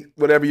 he ate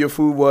whatever your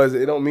food was,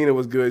 it don't mean it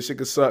was good. Shit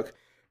could suck,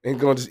 and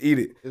gonna just eat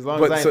it. As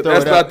long as I ain't throw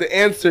that's it not up. the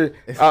answer.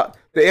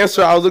 The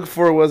answer I was looking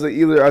for was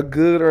either a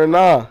good or a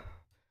nah,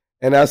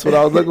 and that's what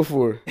I was looking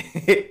for.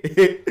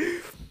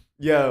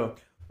 Yo,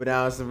 but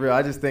now it's real.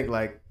 I just think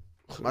like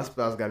my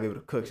spouse gotta be able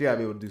to cook. She gotta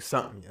be able to do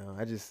something, yo.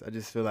 I just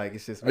feel like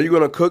it's just. Are you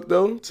gonna cook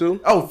though too?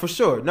 Oh, for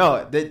sure.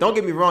 No, don't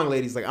get me wrong,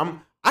 ladies. Like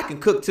I can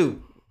cook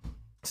too.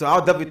 So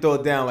I'll definitely throw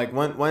it down. Like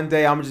one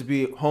day I'm gonna just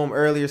be home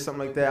early or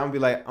something like that. I'm gonna be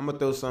like, I'm gonna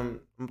throw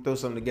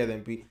something together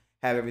and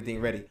have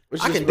everything ready.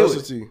 What's I your can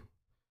specialty? do it.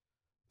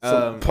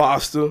 Some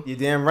pasta. You're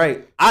damn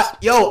right.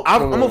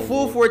 I'm a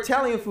fool for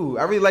Italian food.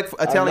 I really like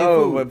Italian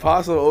food. But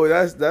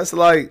pasta, that's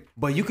like.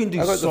 But you can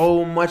do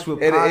so much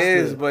with pasta. It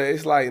is, but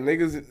it's like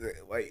niggas,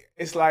 like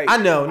it's like. I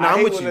know. No,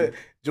 I'm with you.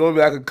 Join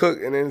me, I could cook,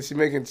 and then she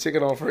making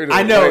chicken Alfredo.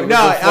 I know,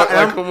 like,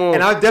 come on.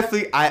 And I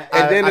definitely, I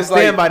stand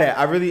like, by that.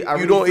 I really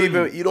you don't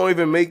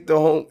even make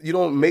you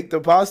don't make the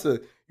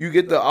pasta. You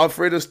get the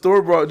Alfredo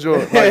store brought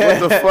joint. Like what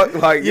the fuck?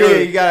 Like yeah,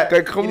 you got.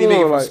 Like, come you need to make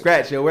it on, from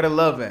scratch, yo. Where the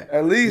love at?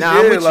 At least,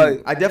 I'm with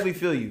you. I definitely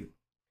feel you.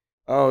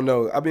 I don't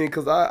know. I mean,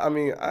 cause I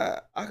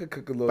could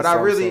cook a little. But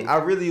I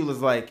really was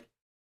like,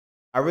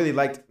 I really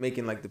liked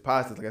making like the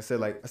pastas. Like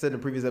I said in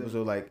the previous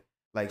episode, like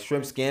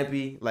shrimp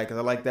scampi, like 'cause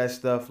I like that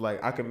stuff.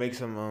 Like I could make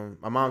some.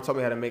 My mom taught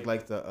me how to make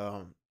like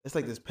the it's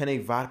like this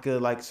penne vodka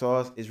like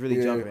sauce. It's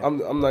really jumping.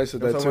 I'm nice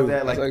with that too.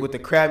 Like with the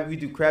crab, we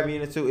do crabby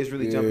in it too. It's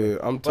really jumping. Yeah,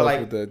 I'm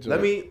tough with that.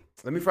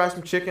 Let me fry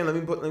some chicken. Let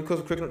me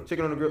cook some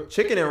chicken on the grill.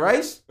 Chicken and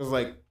rice was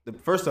like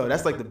first of all,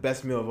 that's like the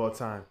best meal of all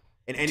time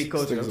in any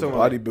culture. I'm talking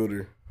about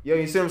bodybuilder. Yo,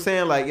 you see what I'm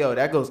saying? Like, yo,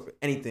 that goes for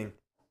anything.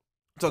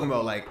 I'm talking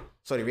about like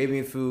Saudi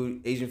Arabian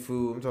food, Asian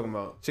food. I'm talking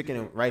about chicken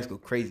and rice go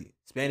crazy.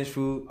 Spanish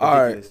food, ridiculous.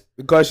 All right,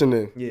 the question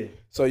then. Yeah.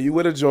 So you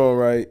with a joint,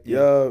 right?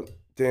 Yeah.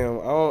 Damn,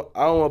 I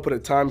don't want to put a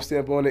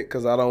timestamp on it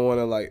because I don't want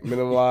to like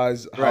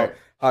minimize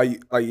how you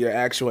like your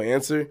actual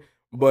answer.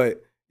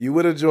 But you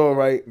with a joint,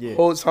 right? Yeah.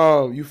 Whole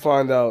time you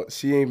find out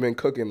she ain't been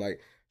cooking. Like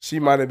she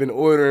might have been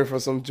ordering for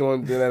some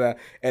joint, and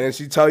then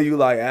she tell you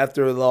like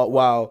after a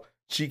while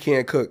she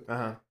can't cook.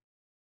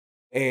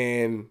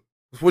 And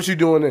what you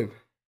doing then?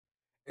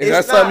 Is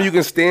that something you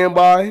can stand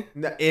by?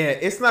 Yeah,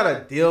 it's not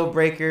a deal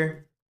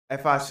breaker.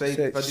 If I say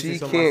she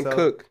can't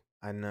cook,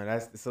 I know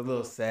it's a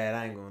little sad.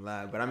 I ain't gonna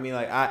lie, but I mean,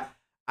 like I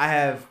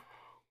have.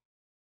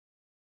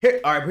 All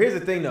right, but here's the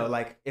thing though.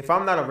 Like, if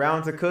I'm not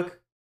around to cook,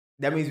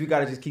 that means we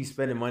gotta just keep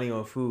spending money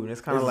on food. And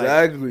it's kind of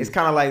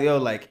like yo,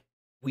 like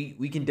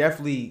we can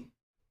definitely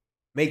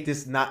make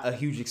this not a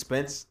huge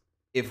expense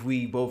if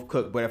we both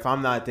cook. But if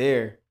I'm not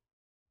there.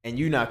 And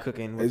you not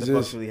cooking, what the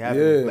fuck's really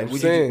happening? Yeah, like,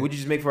 would you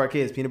just make for our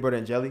kids peanut butter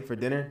and jelly for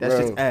dinner? That's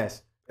just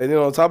ass. And then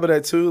on top of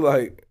that too,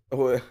 like,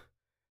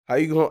 how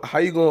you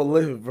gonna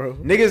live, bro?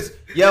 Niggas,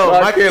 yo,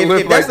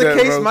 if that's the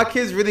case, bro. My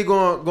kids really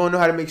gonna know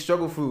how to make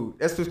struggle food.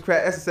 That's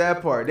the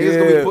sad part. Niggas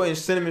gonna be putting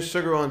cinnamon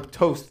sugar on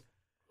toast.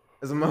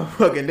 As a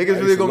motherfucker,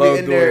 niggas really gonna be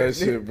in there. That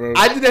shit, bro.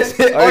 I did that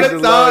shit all the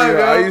time,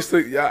 bro. I used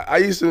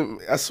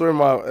to. I swear,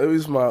 it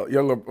was my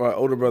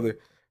older brother.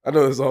 I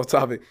know it's off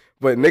topic,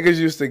 but niggas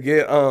used to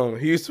get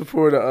he used to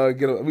pour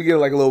the we get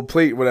like a little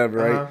plate, whatever,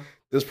 right?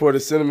 Just pour the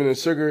cinnamon and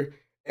sugar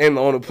and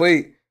on the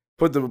plate.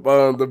 Put the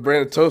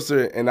branded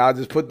toaster and I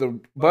just put the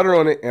butter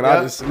on it and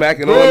I just smack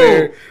it on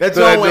there. That's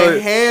all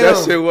went ham.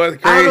 That shit was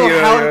crazy.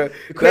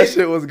 That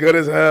shit was good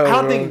as hell. I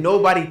don't think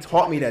nobody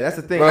taught me that. That's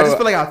the thing. Bro, I just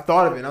feel like I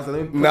thought of it. And I was like,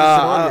 let me put this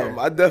on there.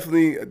 I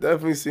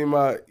definitely see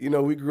my.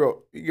 We grew up.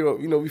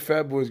 We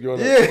fat boys growing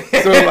up.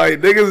 So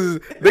like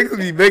niggas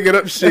be making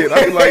up shit.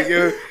 I'm like,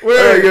 yo,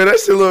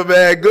 that shit look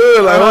bad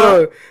good. Like hold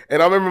on.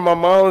 And I remember my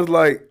mom was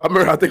like, I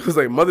think it was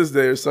like Mother's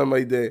Day or something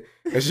like that,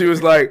 and she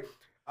was like.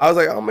 I was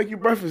like, I'll make you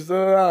breakfast.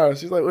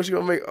 She's like, what you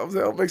gonna make? I was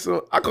like, I'll make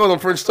some. I call them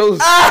French toast.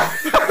 Yo,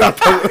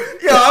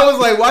 I was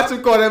like, watch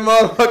him call that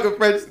motherfucker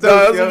French toast.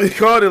 That's what he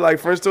called it, like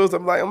French toast.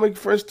 I'm like, I'll make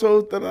French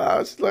toast.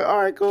 She's like, all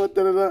right, cool.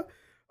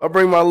 I'll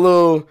bring my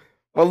little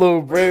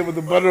bread with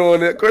the butter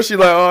on it. Of course, she's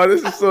like, oh,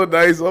 this is so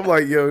nice. I'm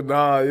like, yo,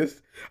 nah.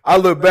 I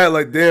look back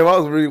like, damn, I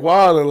was really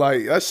wild and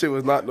like that shit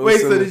was not no.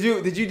 Wait, so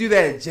did you do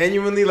that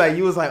genuinely? Like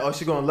you was like, oh,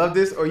 she gonna love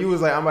this, or you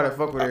was like, I'm about to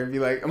fuck with her and be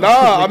like,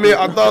 I mean,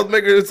 I thought I was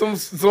making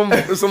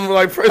some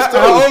like French toast.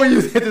 How old were you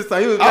at this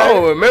time? I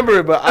don't remember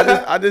it, but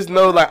I just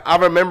know like I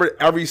remember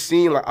every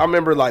scene. Like I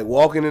remember like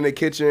walking in the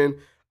kitchen.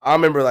 I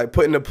remember like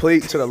putting the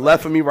plate to the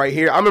left of me right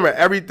here. I remember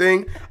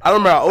everything. I don't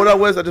remember how old I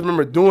was. I just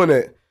remember doing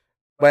it,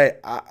 but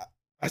I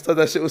thought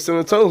that shit was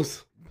cinnamon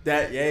toast.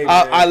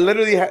 I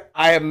literally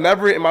I have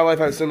never in my life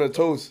had cinnamon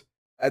toast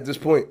at this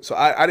point. So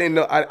I didn't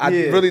know. I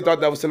really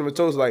thought that was cinnamon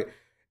toast. Like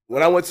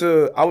when I went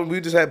to,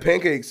 we just had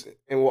pancakes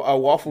and a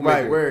waffle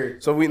maker. Right,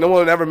 word. So no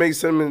one ever made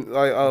cinnamon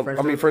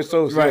French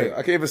toast. Right. Yeah,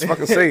 I can't even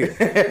fucking say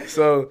it.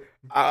 So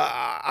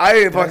I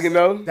didn't fucking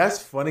know. That's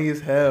funny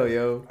as hell,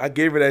 yo. I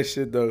gave her that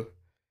shit though.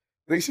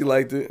 I think she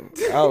liked it.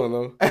 I don't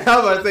know. I was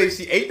about to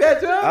say she ate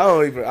that, John.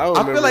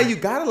 I feel like you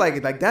gotta like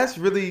it. Like that's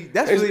really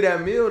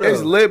that meal though.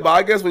 It's lit, but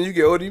I guess when you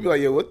get older, you be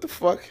like, yo, what the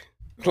fuck?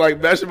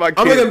 Like bashing my kid.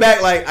 I'm looking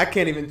back like I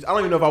don't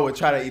even know if I would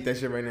try to eat that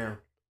shit right now.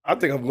 I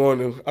think I'm going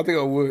to. I think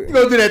I would. You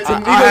gonna do that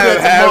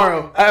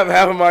tomorrow? I have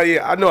half of my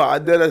I know I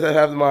did have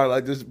half of mine.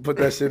 Like just put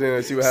that shit in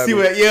and see what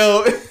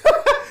happens.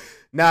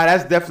 Nah,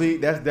 that's definitely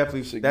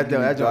definitely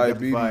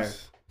fire.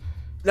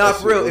 Nah,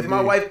 for real. If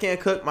my wife can't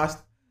cook,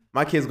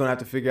 my kid's gonna have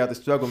to figure out the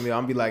struggle meal.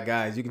 I'm be like,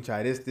 guys, you can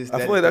try this. I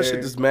feel like that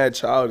shit just mad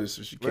childish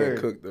if she can't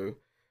cook though.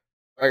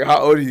 Like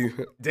how old are you?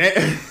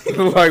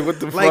 Like what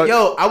the fuck? Like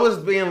yo, I was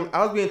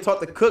being taught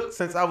to cook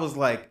since I was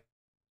like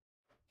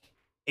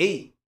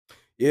 8.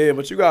 Yeah,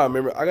 but you gotta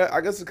remember,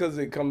 I guess it's because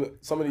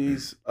some of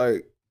these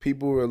like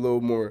people are a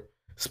little more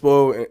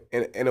spoiled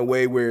in a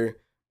way where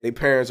their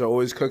parents are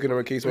always cooking, or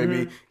a case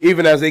maybe.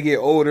 Even as they get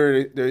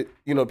older, they're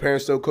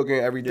parents still cooking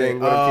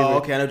everything. Yeah. Oh,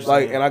 okay, I know what you're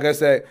saying. And I guess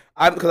that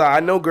because I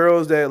know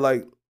girls that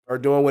like are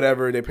doing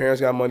whatever. Their parents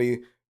got money.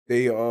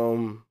 They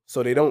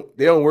so they don't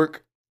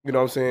work. You know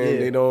what I'm saying? Yeah.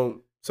 They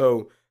don't.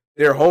 So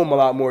they're home a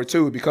lot more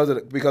too because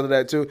of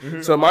that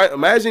too. So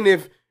imagine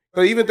if.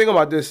 But even think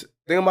about this.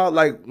 Think about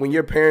like when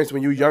you're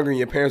younger and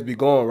your parents be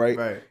gone, right?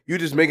 Right. You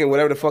just making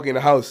whatever the fuck in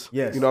the house.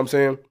 Yes. You know what I'm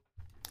saying?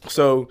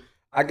 So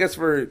I guess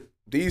for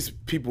these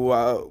people,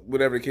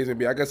 whatever the case may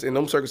be, I guess in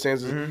them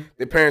circumstances,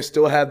 their parents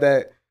still have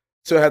that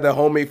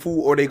homemade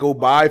food, or they go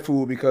buy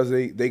food because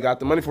they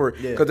got the money for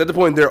it. Because at the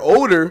point they're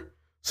older,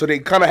 so they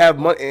kind of have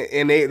money,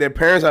 and their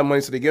parents have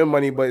money, so they give them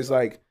money. But it's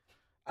like,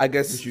 I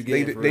guess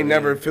they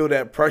never feel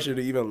that pressure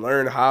to even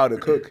learn how to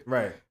cook.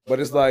 Right. But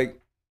it's like,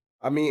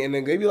 I mean, and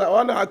then they be like, oh,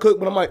 I know how to cook,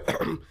 but I'm like,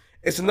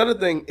 it's another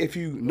thing if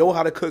you know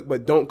how to cook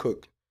but don't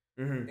cook.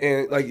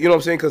 And like, you know what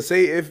I'm saying? Because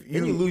say if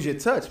you lose your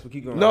touch, but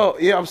keep going. No,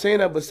 yeah, I'm saying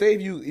that. But say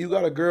if you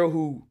got a girl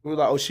who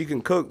like, oh, she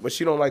can cook, but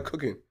she don't like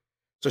cooking,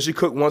 so she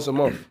cook once a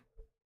month.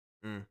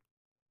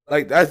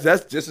 Like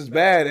that's just as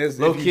bad as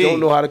if you don't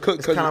know how to cook.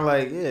 It's kind of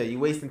like you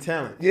wasting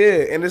talent.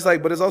 Yeah, and it's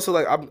like, but it's also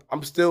like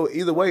I'm still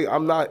either way.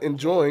 I'm not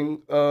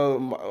enjoying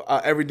an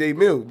everyday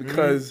meal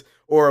because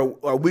or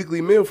a weekly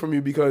meal from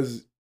you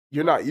because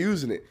you're not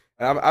using it.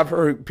 And I've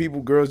heard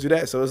girls do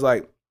that. So it's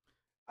like,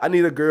 I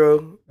need a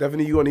girl.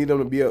 Definitely, you gonna need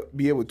them to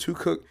be able to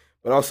cook,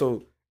 but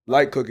also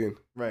like cooking.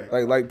 Right.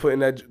 Like putting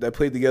that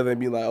plate together and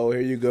be like, oh,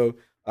 here you go.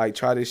 Like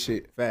try this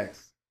shit.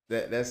 Facts.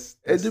 That's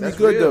it do be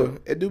good real. Though.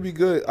 It do be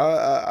good.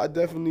 I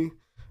definitely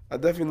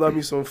love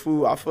me some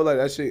food. I feel like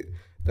that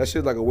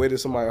shit like a weight to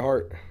somebody's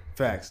heart.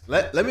 Facts.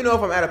 Let me know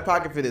if I'm out of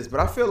pocket for this, but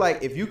I feel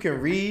like if you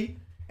can read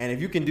and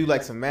if you can do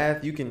like some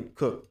math, you can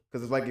cook.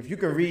 Because it's like if you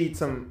can read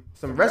some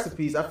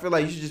recipes, I feel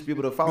like you should just be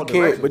able to follow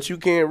directions. But you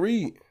can't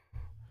read.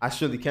 I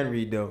surely can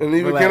read though. And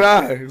neither can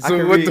I.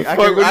 So what the fuck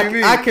would you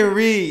mean? I can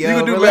read. You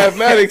can do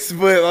mathematics,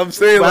 but I'm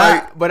saying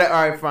but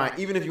all right, fine.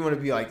 Even if you want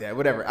to be like that,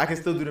 whatever. I can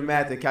still do the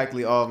math to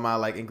calculate all of my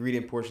like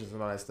ingredient portions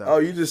and all that stuff. Oh,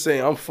 you just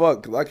saying I'm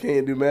fucked. I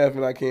can't do math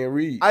and I can't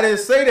read. I didn't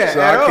say that.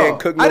 So at I can't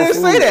cook no food. I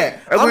didn't say that.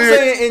 I'm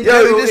saying in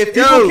general, if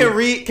people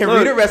can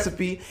read a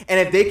recipe, and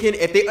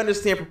if they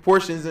understand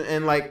proportions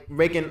and like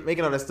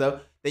making all that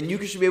stuff, then you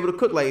should be able to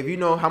cook. Like if you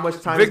know how much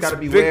time it's got to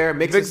be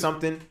mixing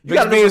something, you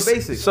got to know the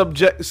basics.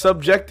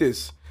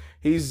 Subjectus.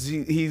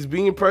 He's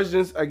being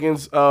prejudiced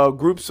against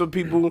groups of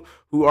people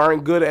who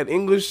aren't good at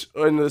English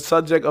or in the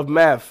subject of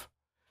math.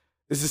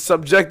 This is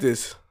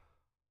subjectist,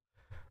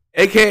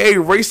 aka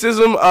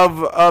racism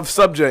of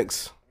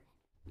subjects.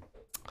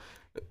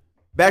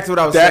 Back to what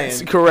I was saying.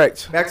 That's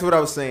correct. Back to what I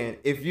was saying.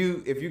 If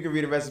you can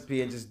read a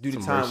recipe and just do the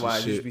time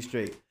wise, you should be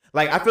straight.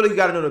 Like I feel like you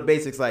gotta know the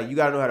basics. Like you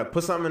gotta know how to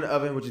put something in the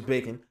oven, which is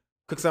bacon.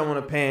 Cook something on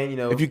a pan. You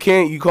know. If you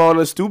can't, you calling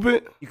us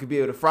stupid? You could be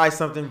able to fry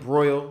something,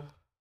 broil,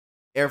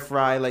 air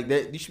fry, like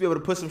that. You should be able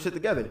to put some shit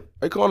together.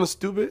 Are you calling us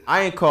stupid?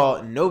 I ain't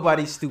called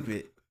nobody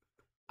stupid.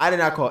 I did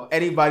not call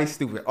anybody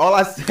stupid. All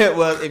I said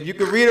was if you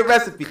can read a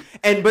recipe.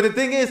 But the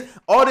thing is,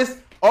 all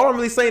I'm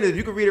really saying is if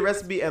you can read a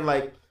recipe and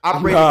like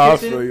operate in the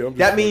kitchen,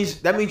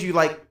 that means you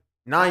like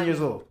 9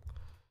 years old.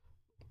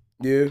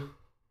 Yeah.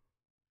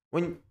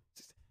 When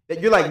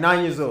you're like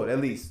 9 years old at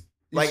least.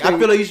 Like I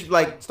feel like you should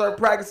like start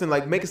practicing,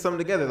 like making something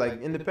together,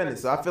 like independent.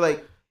 So I feel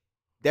like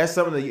that's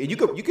something that you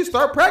can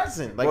start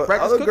practicing. Like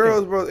practice other cooking.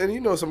 Girls, bro, and you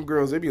know some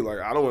girls, they be like,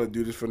 I don't want to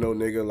do this for no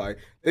nigga. Like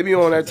they be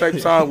on that type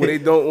of time where they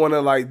don't want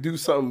to like do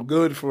something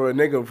good for a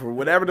nigga for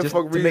whatever the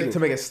fuck reason. To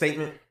make a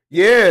statement.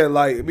 Yeah,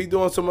 like be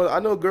doing some. I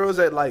know girls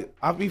that like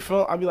I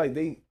feel like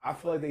they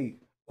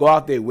go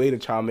out their way to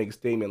try and make a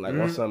statement like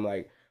on something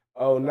like,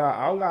 oh nah,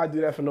 I don't gotta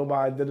do that for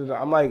nobody.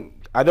 I'm like,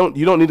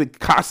 you don't need to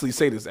constantly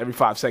say this every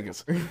 5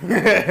 seconds.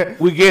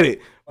 We get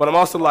it. But I'm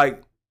also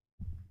like,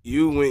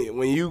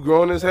 when you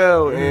grown as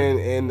hell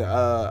and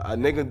a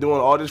nigga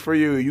doing all this for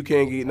you, you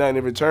can't get nothing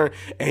in return,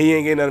 and he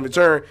ain't getting nothing in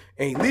return,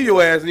 and he leave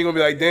your ass, and you gonna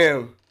be like,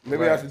 damn,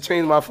 maybe I have to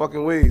change my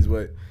fucking ways,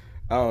 but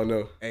I don't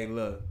know. Hey,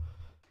 look.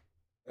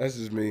 That's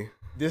just me.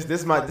 This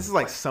is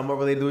like somewhat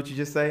related to what you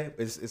just say.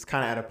 It's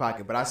kind of out of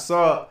pocket, but I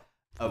saw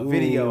a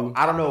video.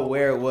 I don't know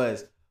where it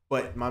was,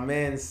 but my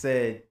man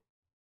said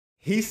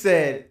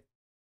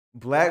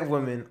black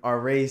women are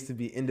raised to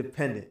be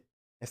independent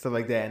and stuff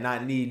like that, and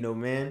not need no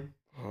man.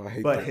 Oh,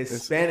 but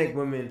Hispanic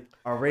women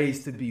are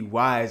raised to be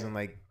wise and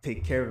like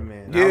take care of a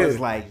man. Yeah. I was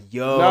like,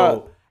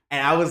 yo.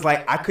 And I was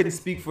like, I couldn't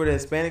speak for the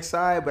Hispanic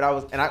side, but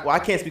I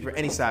can't speak for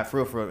any side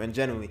for real, and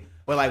generally.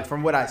 But like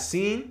from what I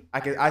seen,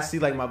 I see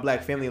like my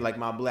black family, like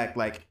my black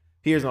like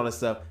peers and all this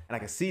stuff, and I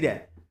can see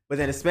that. But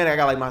then Hispanic, I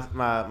got like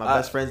my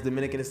best friend's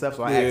Dominican and stuff,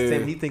 so I asked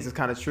him. He thinks it's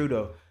kind of true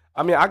though.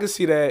 I mean, I can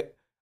see that,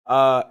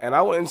 and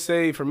I wouldn't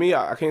say for me,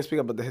 I can't speak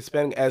about the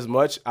Hispanic as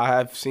much. I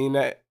have seen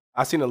that.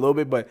 I've seen a little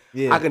bit, but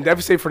I can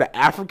definitely say for the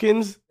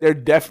Africans, they're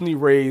definitely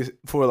raised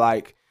for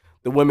like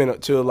the women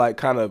to like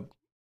kind of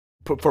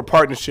for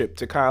partnership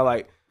to kind of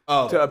like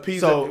to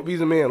appease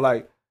a man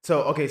like.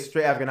 So okay,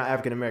 straight African, not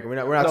African American. We're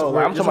not.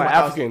 I'm talking about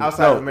African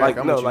outside of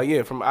America. No,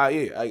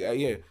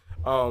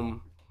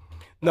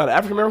 the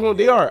African American,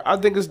 they are. I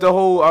think it's the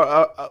whole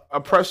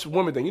oppressed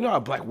woman thing. You know how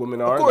black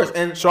women are. Of course, like,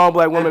 and strong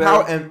black women.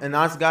 And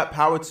honestly, got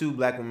power to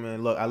black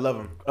women. Look, I love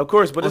them. Of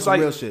course, but it's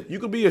like real shit. You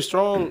could be a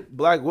strong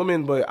black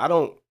woman, but I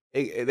don't.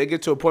 They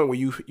get to a point where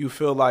you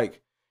feel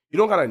like you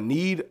don't gotta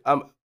need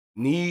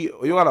you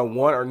don't gotta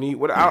want or need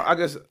what I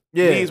guess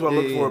needs what I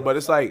look for, but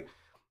it's like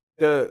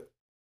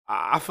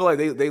I feel like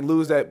they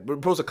lose that. We're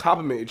supposed to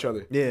complement each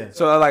other. Yeah.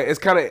 So like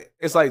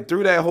it's like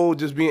through that whole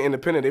just being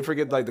independent, they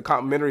forget like the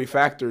complementary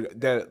factor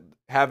that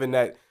having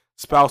that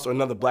spouse or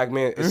another black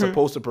man is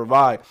supposed to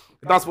provide.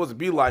 It's not supposed to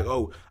be like,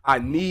 oh, I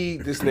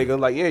need this nigga.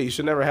 Like, yeah, you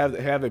should never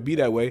have it be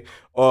that way.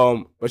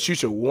 But you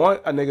should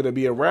want a nigga to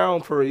be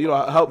around for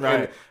help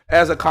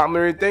as a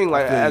complementary thing,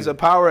 like as a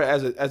power,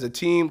 as a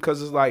team.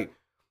 Because it's like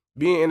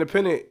being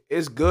independent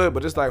is good,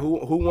 but it's like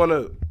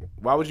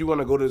why would you want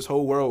to go to this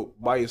whole world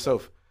by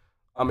yourself?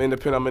 I'm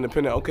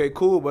independent. Okay,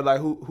 cool, but like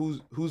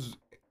who's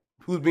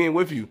being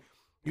with you?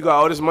 You got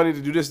all this money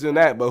to do this and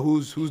that, but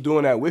who's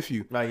doing that with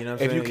you? Right, you know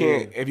what I'm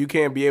saying? If you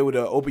can't be able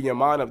to open your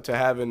mind up to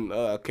having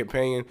a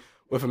companion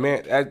with a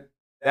man,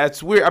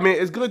 that's weird. I mean,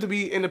 it's good to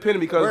be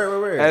independent because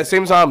at the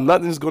same time,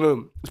 nothing's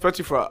gonna,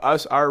 especially for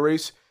us, our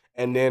race,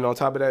 and then on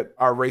top of that,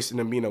 our race and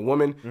then being a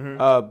woman,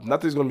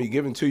 nothing's gonna be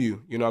given to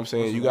you. You know what I'm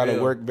saying? You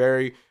gotta work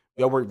very,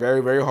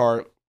 very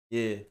hard.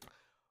 Yeah.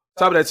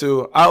 Top of that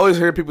too, I always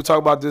hear people talk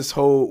about this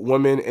whole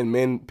women and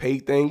men pay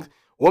thing.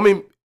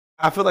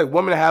 I feel like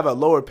women have a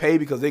lower pay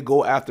because they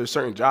go after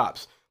certain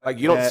jobs. Like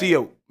you don't see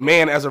a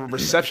man as a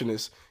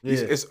receptionist.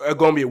 It's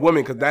going to be a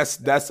woman because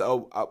that's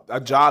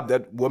a job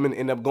that women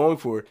end up going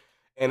for.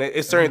 And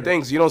it's certain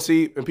things you don't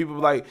see. And people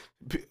like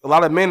a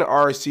lot of men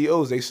are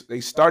CEOs.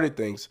 They started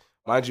things,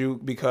 mind you,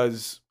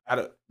 because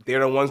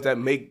they're the ones that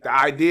make the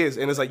ideas.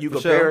 And it's like you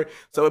compare.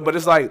 So, but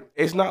it's like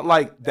it's not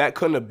like that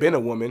couldn't have been a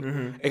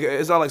woman.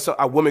 It's not like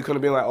a woman couldn't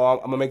have been like, oh,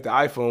 I'm gonna make the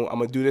iPhone. I'm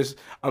gonna do this.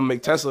 I'm gonna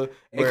make Tesla.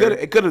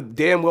 It could have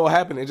damn well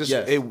happened. It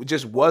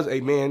just was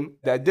a man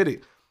that did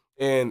it.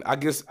 And I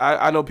guess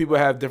I know people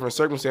have different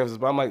circumstances,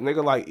 but I'm like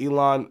nigga like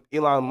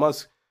Elon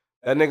Musk.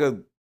 That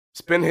nigga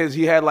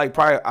he had like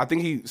probably I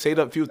think he saved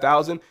up a few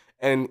thousand.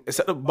 And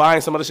instead of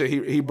buying some other shit,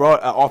 he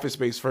brought an office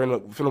space for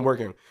him to work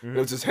in. It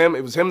was just him.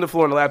 It was him, the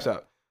floor, and the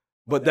laptop.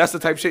 But that's the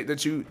type of shit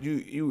that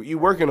you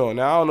working on.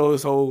 Now I don't know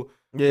his whole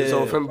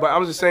film, but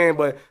I'm just saying.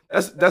 But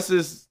that's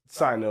his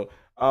side note.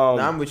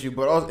 I'm with you,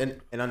 but also,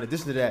 and in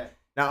addition to that,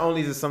 not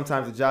only is it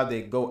sometimes a job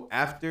they go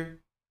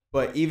after,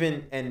 but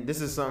even, and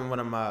this is something one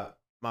of my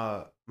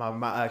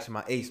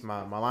ace,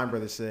 my line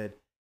brother said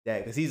that,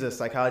 because he's a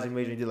psychology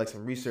major and did like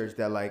some research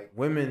that like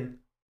women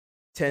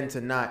tend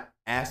to not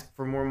ask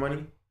for more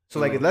money.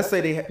 So like let's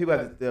say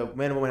the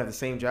man and woman have the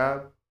same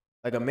job.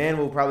 Like a man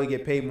will probably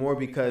get paid more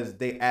because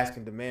they ask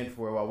and demand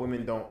for it, while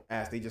women don't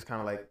ask. They just kind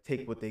of like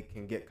take what they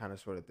can get, kind of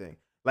sort of thing.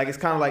 Like it's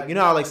kind of like, you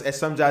know how like at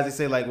some jobs they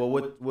say like, well,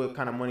 what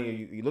kind of money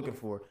are you looking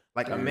for?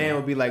 Like a man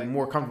would be like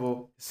more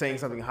comfortable saying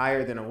something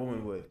higher than a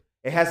woman would.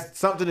 It has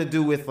something to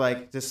do with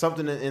like just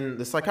something in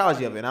the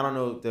psychology of it. And I don't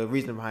know the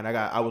reason behind it.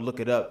 I would look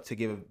it up to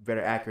give a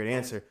better accurate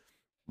answer.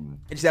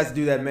 It just has to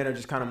do that men are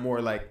just kind of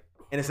more like,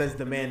 in a sense,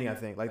 demanding. I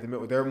think like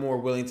they're more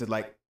willing to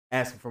like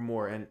ask for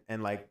more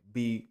and like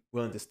be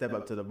willing to step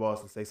up to the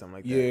boss and say something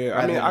like that. Yeah,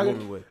 I mean, I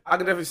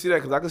can definitely see that,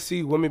 because I can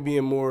see women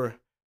being more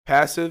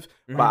passive,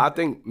 but I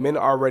think men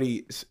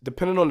already,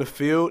 depending on the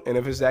field, and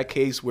if it's that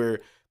case where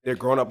they're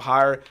growing up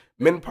higher,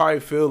 men probably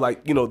feel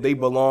like, you know, they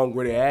belong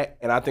where they're at,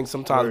 and I think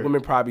sometimes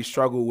women probably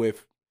struggle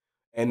with,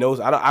 and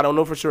those, I don't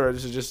know for sure,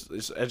 this is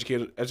just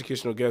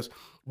educational guess,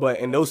 but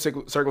in those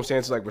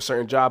circumstances, like with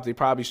certain jobs, they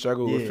probably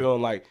struggle with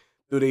feeling like,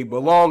 do they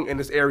belong in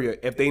this area?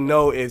 If they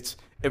know if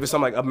it's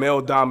something like a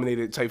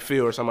male-dominated type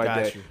field or something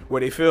like that, where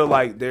they feel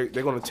like they're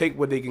going to take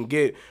what they can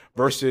get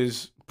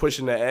versus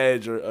pushing the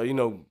edge or you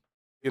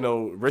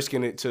know,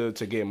 risking it to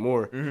get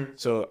more.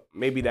 So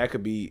maybe that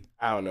could be,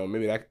 I don't know,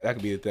 maybe that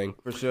could be the thing.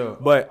 For sure.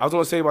 But I was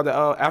going to say about the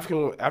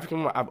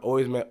African I've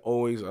always met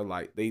are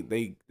like,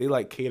 they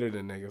like cater to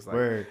niggas.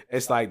 Like,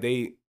 it's like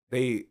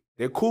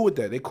they're cool with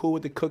that. They cool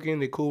with the cooking.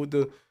 They cool with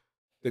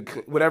the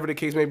whatever the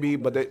case may be,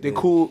 but they're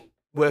cool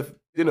with,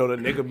 you know, the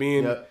nigga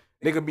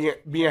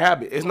being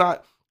happy. It's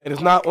not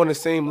on the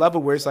same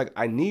level where it's like,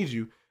 I need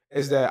you.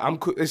 It's that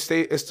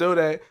it's still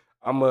that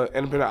I'm an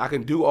independent. I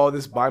can do all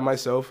this by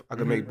myself. I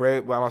can make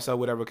bread by myself,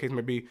 whatever the case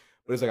may be.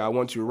 But it's like, I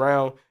want you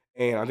around.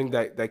 And I think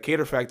that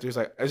cater factor is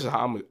like, this is how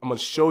I'm gonna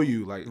show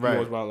you, like, you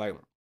know, around, like,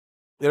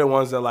 they're the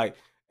ones that like,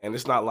 and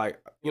it's not like,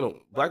 you know,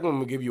 black women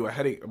will give you a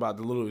headache about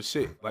the little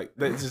shit. Like,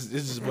 this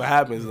is what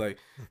happens. Like,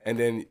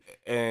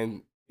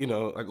 and you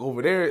know, like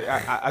over there,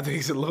 I think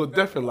it's a little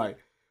different. Like,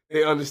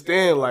 they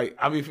understand, like,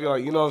 I be feeling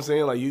like, you know what I'm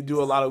saying? Like, you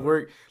do a lot of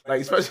work,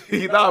 like,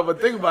 especially, but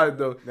think about it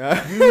though.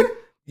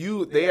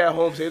 They at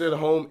home, say they're at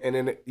home, and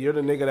then you're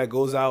the nigga that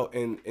goes out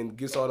and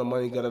gets all the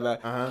money,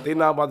 you're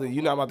not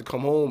about to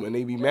come home and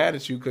they be mad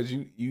at you because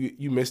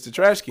you missed the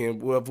trash can.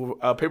 Well,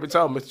 paper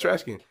towel, missed the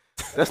trash can.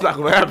 That's not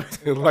gonna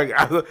happen. Like,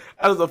 I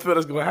just don't feel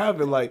that's gonna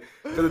happen. Like,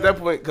 because at that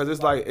point, because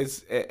it's like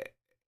it's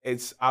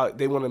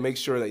they want to make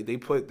sure that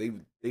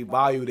they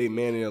value their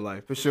man in their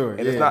life for sure.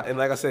 And it's not, and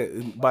like I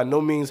said, by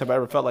no means have I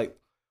ever felt like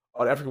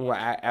all the African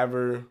women I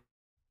ever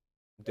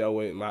dealt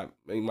with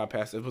in my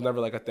past, it was never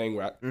like a thing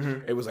where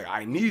it was like,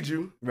 I need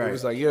you. Right. It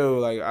was like, yo,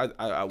 like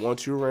I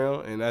want you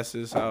around, and that's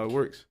just how it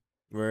works.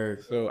 Right.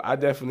 So I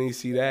definitely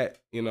see that.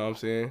 You know what I'm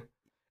saying?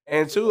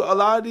 And two, a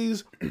lot of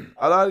these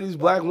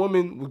black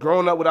women were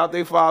growing up without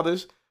their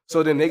fathers.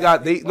 So then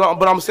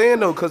but I'm saying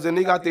though, because then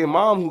they got their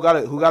mom who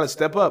gotta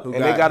step up, and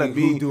they gotta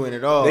be doing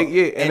it all.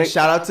 And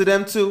shout out to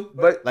them too.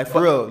 But like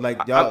for real,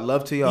 like y'all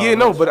love to y'all. Yeah,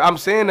 no, but I'm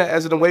saying that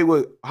as in a way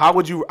with how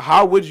would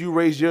you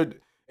raise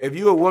if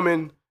you're a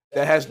woman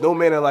that has no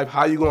man in life,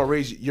 how you gonna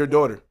raise your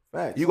daughter?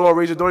 Right. You gonna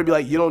raise your daughter, be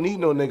like, you don't need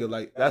no nigga.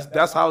 Like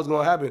that's how it's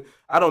gonna happen.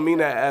 I don't mean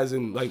that as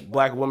in like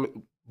black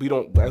women,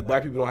 as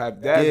black people don't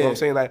have dads. But I'm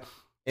saying like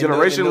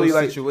generationally, in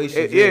like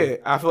situations,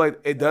 I feel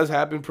like it does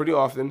happen pretty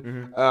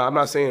often. I'm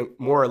not saying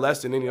more or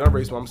less than any other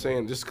race, but I'm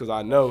saying just because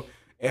I know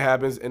it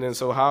happens. And then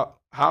so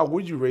how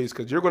would you raise?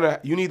 Because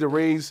you need to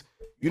raise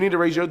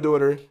your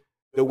daughter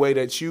the way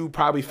that you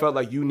probably felt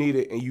like you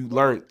needed, and you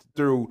learned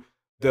through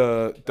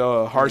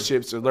the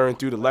hardships, or learn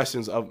through the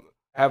lessons of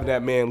having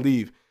that man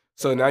leave.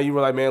 So now you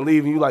were like, man,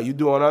 leave, and you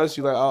do on us,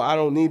 you're like, oh, I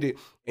don't need it.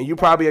 And you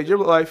probably at your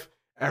life,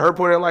 at her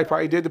point in life,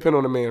 probably did depend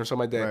on a man or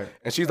something like that. Right.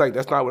 And she's like,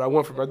 that's not what I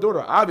want for my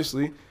daughter,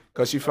 obviously,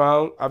 because she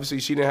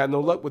didn't have no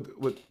luck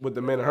with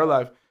the men in her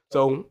life.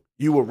 So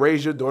you will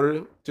raise your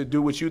daughter to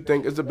do what you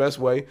think is the best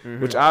way,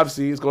 which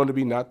obviously is going to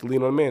be not to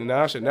lean on a man.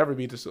 Now, I should never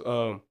be this,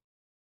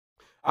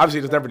 obviously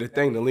it's never the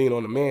thing to lean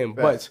on a man, right.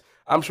 But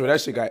I'm sure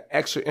that shit got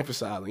extra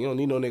emphasized. You don't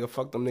need no nigga,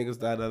 fuck them niggas,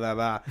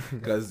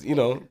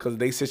 because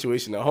they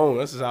situation at home.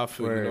 That's just how I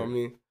feel. Word. You know what I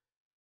mean?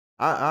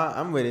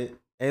 I'm with it.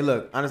 Hey,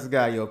 look, honest to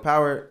God, yo,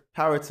 power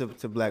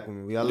to black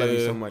women. I love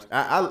you so much.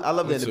 I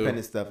love the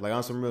independent stuff. Like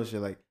on some real shit.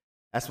 Like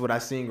that's what I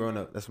seen growing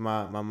up. That's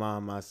my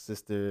mom, my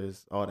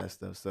sisters, all that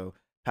stuff. So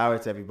power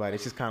to everybody.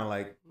 It's just kind of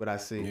like what I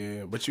see.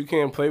 Yeah, but you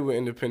can't play with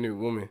independent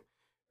women.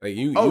 Like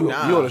you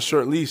on a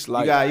short leash.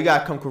 Like you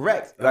gotta come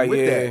correct. Like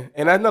with that.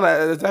 And I know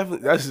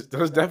that's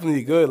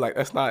definitely good. Like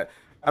it's not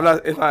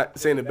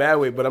saying a bad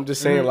way, but I'm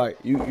just saying like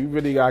you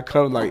really gotta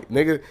come like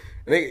nigga,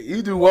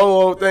 you do one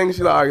more thing,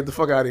 she like, all right, get the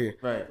fuck out of here.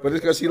 Right. But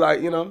it's because she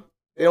like, they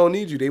don't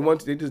need you. They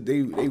want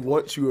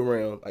you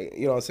around. Like,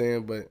 you know what I'm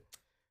saying? But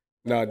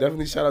no,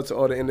 definitely shout out to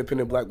all the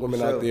independent black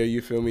women out there,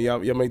 you feel me?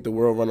 Y'all make the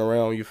world run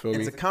around, you feel me?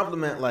 It's a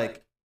compliment,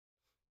 like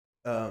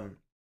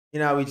you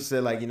know how we just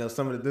said like, you know,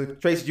 some of the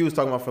traits you was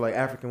talking about for like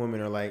African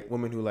women or like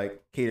women who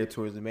like cater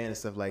towards the man and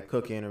stuff, like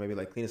cooking or maybe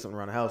like cleaning something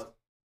around the house.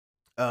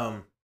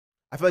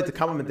 I feel like to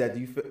compliment that, do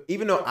you feel,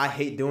 even though I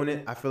hate doing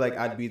it, I feel like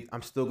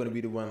I'm still gonna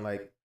be the one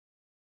like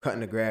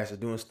cutting the grass or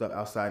doing stuff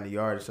outside in the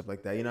yard and stuff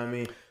like that. You know what I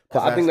mean?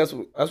 But I think that's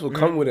what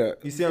come with it.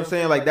 You see what I'm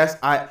saying? Like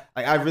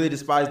I really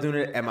despise doing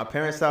it at my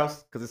parents'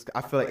 house because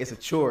I feel like it's a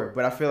chore.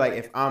 But I feel like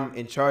if I'm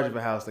in charge of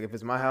a house, like if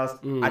it's my house,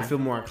 I'd feel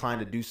more inclined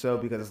to do so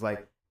because it's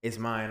like it's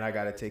mine. I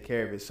gotta take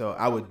care of it. So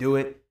I would do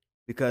it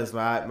because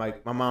my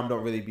mom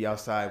don't really be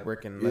outside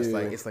working unless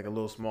like it's like a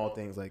little small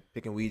things like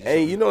picking weeds.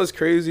 And you know it's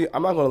crazy.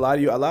 I'm not gonna lie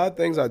to you. A lot of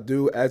things I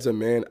do as a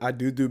man, I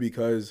do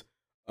because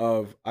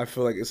of I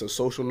feel like it's a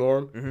social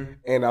norm,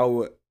 and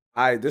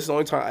this is the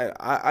only time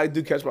I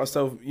do catch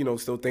myself, you know,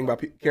 still thinking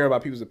about caring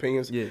about people's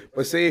opinions. Yeah.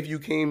 But say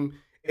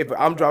if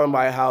I'm driving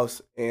by a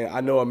house and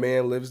I know a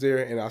man lives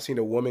there and I seen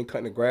a woman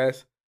cutting the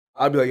grass,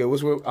 I'd be like,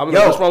 what's wrong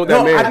with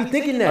that man? I'd be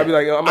thinking that. I'd be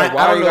like, I'm like,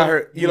 why you got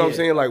her? You know what I'm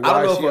saying? Like,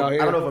 why is she out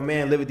here? I don't know if a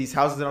man live with these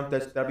houses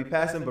that I be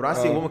passing, but when I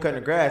see a woman cutting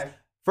the grass,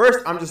 first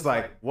I'm just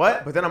like,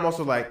 what? But then I'm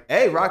also like,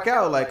 hey, rock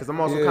out, like, because I'm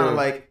also kind of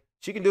like,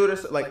 she can do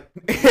this, like,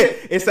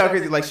 it sounds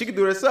crazy, like she can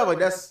do it herself, like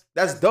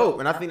that's dope,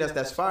 and I think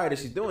that's fire that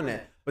she's doing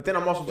that. But then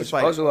I'm also just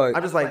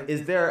like,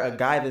 is there a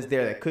guy that's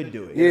there that could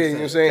do it? You know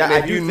what I'm saying?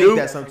 I do think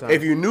that sometimes.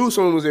 If you knew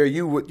someone was there,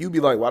 you'd be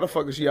like, why the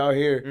fuck is she out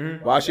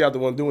here? Why is she out the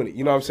one doing it?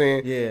 You know what I'm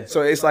saying? Yeah.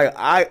 So it's like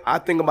I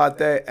think about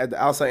that at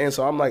the outside end.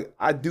 So I'm like,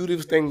 I do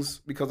these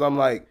things because I'm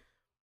like,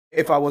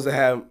 if I was to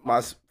have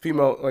my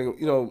female, like,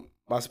 you know,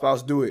 my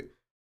spouse do it,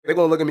 they're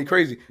gonna look at me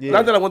crazy. Yeah.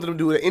 Not that I want them to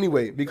do it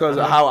anyway, because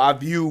of how I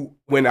view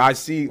when I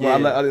see, you know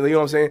what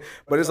I'm saying.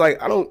 But it's like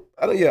I don't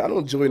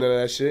enjoy none of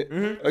that shit.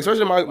 Like,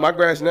 especially my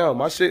grass now.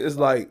 My shit is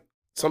like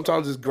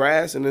sometimes it's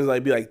grass and it's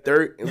like be like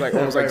dirt. It's like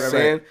almost like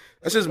sand.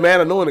 That's just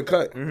mad annoying to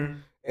cut.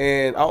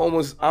 And I'm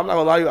not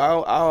gonna lie to you,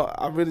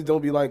 I really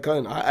don't be like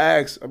cutting. I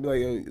ask, I'd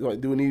be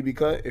like, do it need to be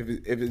cut? If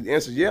the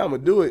answer is yeah, I'm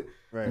gonna do it.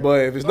 Right.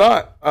 But if it's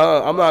not,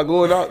 I'm not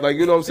going out. Like,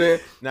 you know what I'm saying?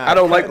 I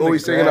don't like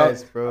always taking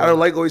out. Bro. I don't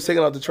like always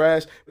taking out the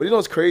trash. But you know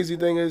what's crazy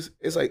thing is,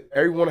 it's like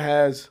everyone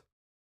has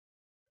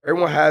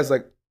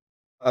like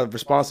a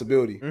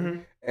responsibility,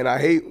 and I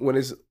hate when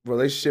it's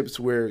relationships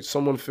where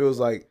someone feels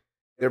like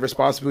their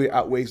responsibility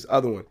outweighs the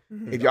other one.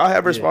 If y'all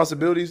have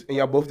responsibilities and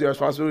y'all both do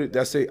responsibility,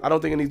 that's it. I don't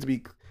think it needs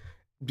to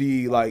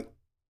be like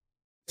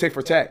tick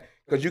for tack,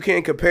 because you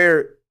can't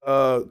compare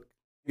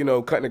you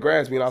know, cutting the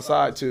grass, being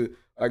outside, to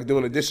like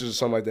doing the dishes or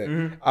something like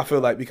that. I feel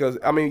like, because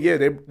I mean, yeah,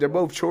 they're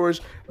both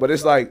chores, but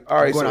it's like, all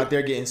right, I'm going out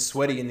there getting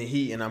sweaty in the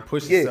heat and I'm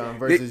pushing something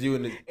versus you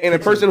in the and the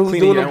person who's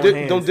doing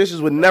them dishes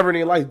would never in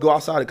their life go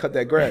outside and cut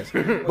that grass.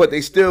 But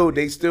they still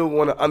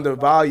want to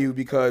undervalue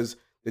because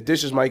the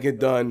dishes might get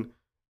done,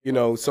 you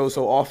know, so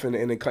often,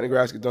 and then cutting the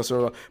grass get done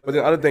so. But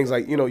then other things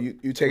like, you know,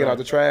 you taking out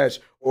the trash,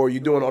 or you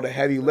doing all the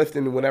heavy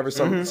lifting whenever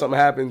something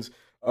happens.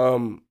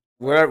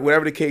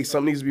 Whatever the case,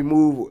 something needs to be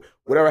moved,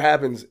 whatever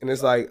happens, and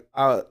it's like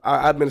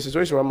I've been in a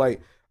situation where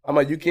I'm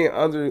like you can't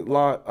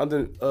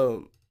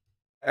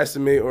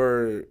estimate,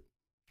 or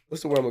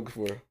what's the word I'm looking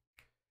for?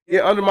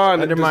 Yeah, undermine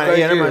the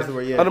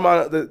word. Yeah,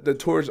 undermine the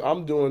tours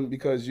I'm doing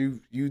because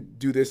you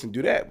do this and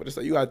do that, but it's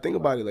like you gotta think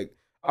about it. Like,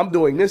 I'm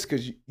doing this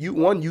because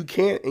you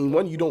can't, and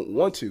one, you don't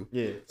want to.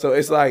 Yeah. So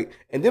it's like,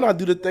 and then I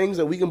do the things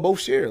that we can both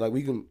share. Like,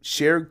 we can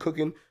share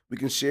cooking, we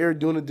can share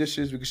doing the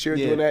dishes, we can share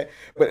doing that.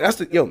 But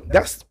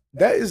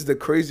that is the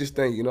craziest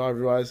thing, you know, I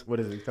realize. What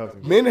is it? Talk to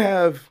me. Men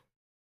have,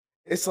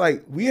 it's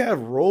like we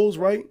have roles,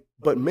 right?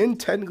 But men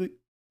technically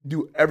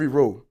do every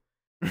role.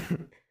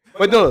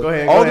 But no,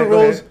 all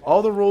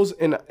the roles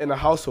in a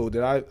household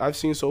that I've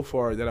seen so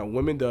far that a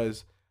woman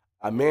does,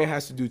 a man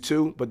has to do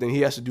too, but then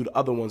he has to do the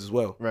other ones as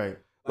well. Right.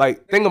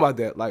 Like, think about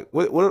that. Like,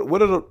 what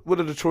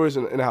are the chores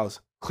in the house?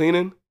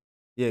 Cleaning?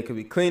 Yeah, it could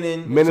be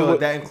cleaning. So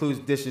that includes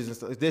dishes and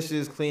stuff.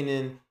 Dishes,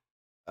 cleaning,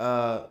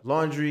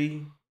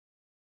 laundry.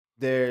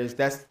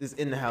 That's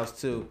in the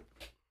house too,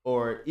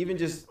 or even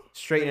just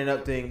straightening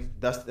up things.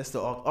 That's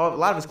still a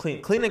lot of it's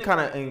clean. Cleaning kind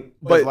of.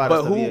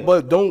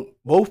 But don't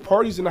both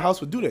parties in the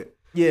house would do that?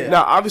 Yeah.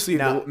 Now, obviously,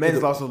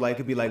 men's also like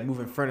could be like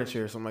moving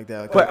furniture or something like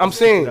that. Like, but I'm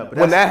saying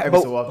when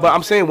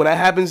that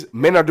happens,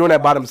 men are doing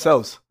that by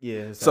themselves.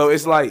 Yeah. So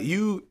it's like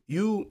you.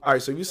 All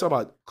right. So if you talk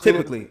about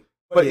cleaning, typically,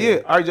 but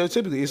all right,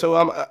 typically. So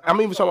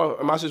I'm even talking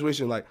about my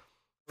situation. Like,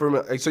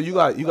 so you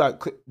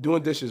got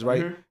doing dishes,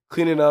 right?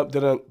 Cleaning up,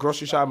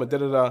 grocery shopping,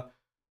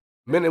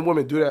 Men and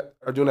women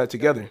are doing that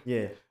together.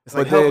 Yeah, it's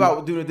like help out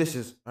with doing the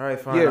dishes. All right,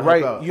 fine. Yeah,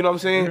 right. You know what I'm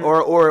saying?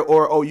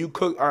 Or you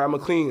cook. All right, I'm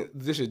gonna clean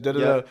the dishes.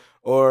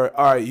 Or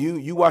all right,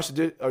 you wash the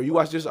dish. Or you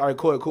wash this. All right,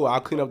 cool. I'll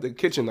clean up the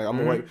kitchen. Like, I'm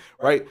gonna wipe.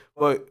 Right.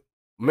 But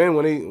men,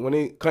 when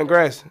they cut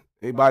grass,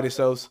 they by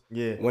themselves.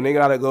 Yeah. When they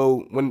gotta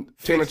go,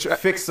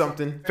 fix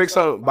something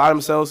by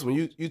themselves. When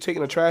you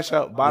taking the trash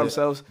out by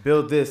themselves.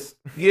 Build this.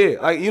 Yeah,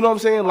 like, you know what I'm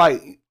saying?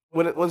 Like,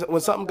 when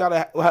something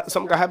gotta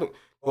happen,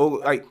 go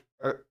like.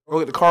 Go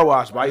get the car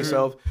wash by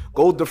yourself.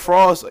 Go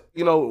defrost,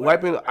 you know,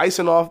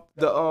 icing off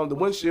the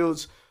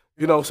windshields,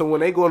 you know. So when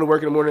they go into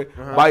work in the morning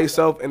by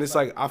yourself, and it's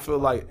like, I feel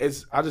like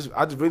I just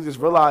really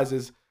realize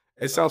it's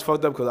it sounds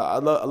fucked up because I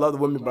love the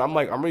women, but I'm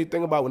really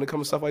thinking about when it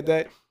comes to stuff like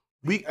that.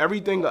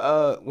 Everything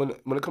when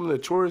it comes to the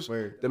chores,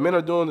 the men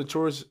are doing the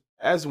chores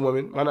as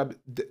women,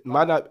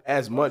 might not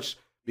as much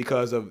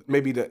because of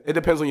maybe it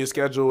depends on your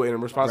schedule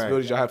and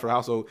responsibilities you have for the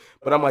household.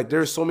 But I'm like,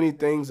 there's so many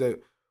things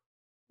that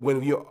when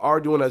we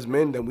are doing as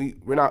men that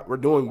we're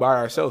doing by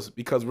ourselves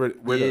because we're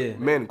the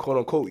men, quote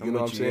unquote. You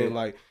know what I'm saying?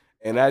 Like,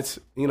 and that's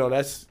I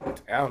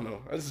don't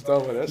know. That's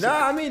stuff.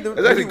 I mean,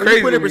 that's actually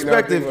crazy. Put in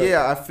perspective,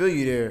 I feel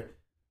you there.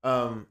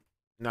 I'm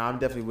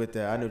definitely with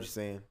that. I know what you're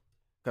saying.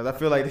 Because I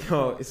feel like,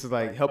 it's just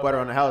like help out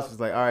around the house. It's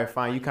like, all right,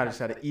 fine. You kind of just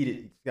got to eat it.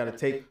 You got to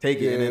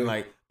take it. And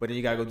then but then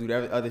you got to go do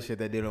the other shit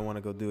that they don't want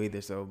to go do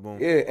either. So, boom.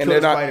 Yeah, and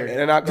they're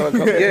not going to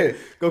come. Yeah.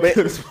 Go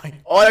kill the spider.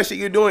 All that shit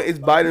you're doing is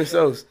by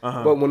themselves.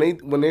 But when they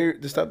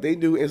the stuff they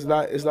do, it's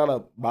not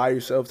a by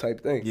yourself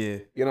type thing. Yeah.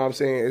 You know what I'm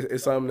saying?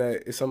 It's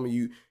something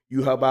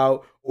you help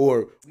out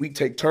or we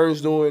take turns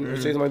doing or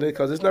something like that.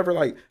 Because it's never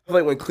like, I feel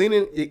like when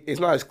cleaning, it's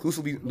not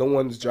exclusively no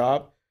one's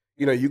job.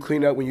 You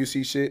clean up when you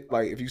see shit.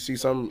 Like, if you see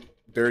something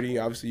dirty,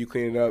 obviously you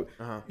clean it up.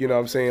 You know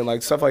what I'm saying?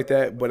 Like, stuff like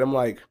that. But I'm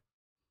like,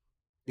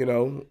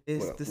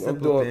 it's the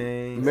simple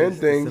things. Men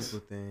things.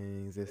 Simple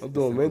things. I'm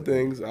doing men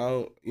things. I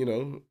don't,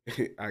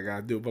 I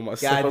gotta do it by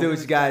myself. Gotta do what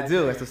you gotta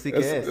do. That's what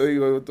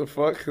CKS. What the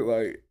fuck?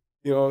 Like,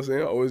 you know what I'm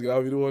saying? I always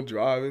gotta be the one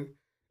driving.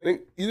 You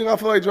think I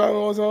feel like driving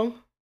all the time?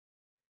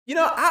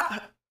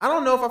 I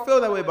don't know if I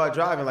feel that way about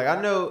driving. Like,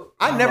 I know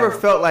I never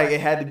felt like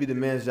it had to be the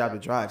man's job to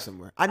drive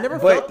somewhere. I never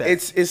felt that.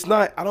 It's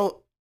not. I don't.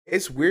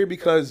 It's weird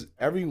because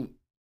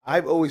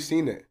I've always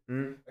seen it.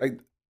 Like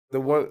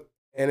the one,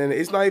 and then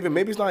it's not even.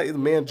 Maybe it's not the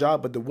man's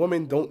job, but the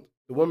women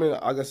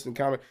I guess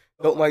encounter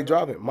don't like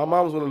driving. My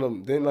mom was one of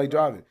them. Didn't like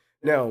driving.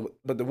 Now,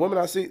 but the women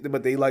I see,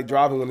 but they like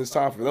driving when it's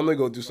time for them to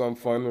go do something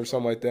fun or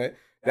something like that.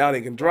 Now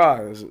they can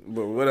drive,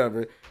 but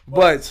whatever.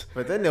 But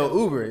then they'll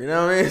Uber, you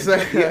know what I mean? It's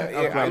like,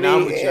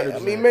 I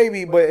mean,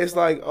 maybe, but it's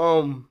like,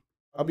 I'll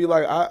be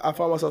like, I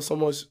find myself so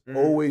much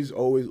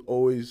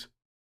always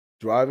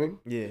driving.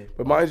 Yeah.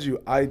 But mind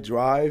you, I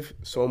drive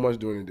so much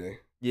during the day.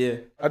 Yeah.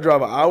 I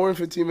drive 1 hour and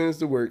 15 minutes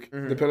to work,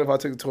 depending if I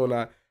take the tour or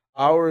not.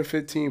 1 hour and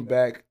 15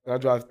 back, and I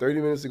drive 30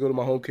 minutes to go to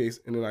my home case,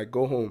 and then I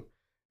go home.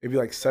 It'd be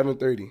like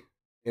 7:30,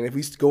 and if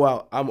we go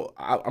out, I'm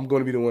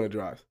going to be the one that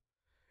drives.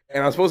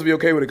 And I'm supposed to be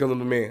okay with it because I'm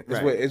the man.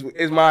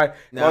 It's my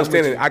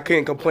understanding. I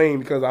can't complain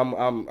because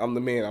I'm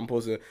the man. I'm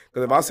supposed to.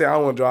 Because if I say I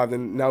don't want to drive,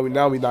 then now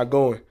we not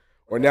going.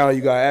 Or now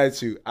you got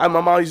attitude. My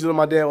mom used to do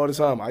my dad all the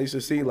time. I used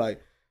to see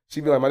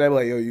she'd be like, my dad be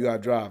like, yo, you got to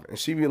drive. And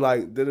she'd be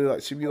like,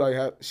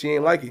 she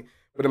ain't like it.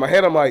 But in my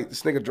head, I'm like,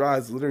 this nigga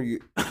drives literally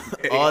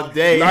all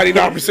day,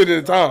 99% of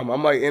the time.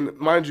 I'm like, and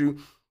mind you,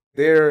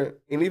 and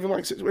even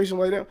like situations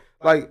like that,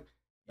 like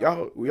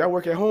y'all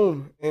work at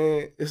home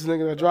and this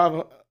nigga that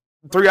drive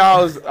 3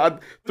 hours,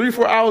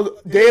 3-4 hours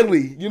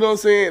daily. You know what I'm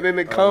saying? And then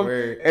they come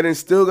and then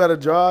still gotta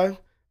drive.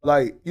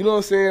 Like, you know what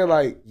I'm saying?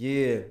 Like,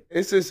 yeah,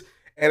 it's just,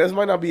 and this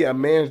might not be a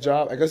man's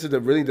job. I guess it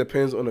really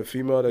depends on the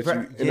female that you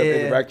end up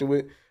interacting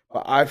with.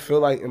 But I feel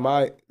like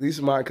at least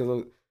in mine,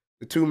 because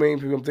the two main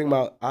people I'm thinking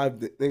about,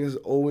 niggas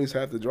always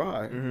have to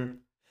drive.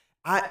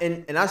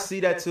 I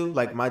see that too.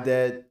 Like, my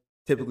dad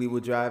typically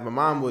would drive. My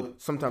mom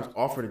would sometimes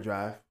offer to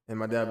drive, and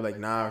my dad would be like,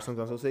 nah, or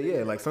sometimes he'll say,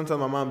 yeah. Like,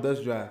 sometimes my mom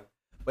does drive.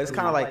 But it's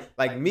kind of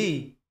like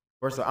me.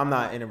 First of all, I'm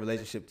not in a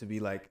relationship to be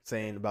like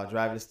saying about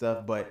driving and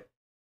stuff, but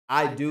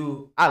I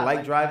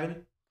like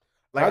driving.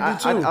 Like, I do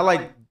too. I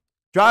like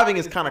driving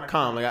is kind of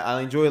calm. Like,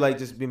 I enjoy like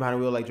just being behind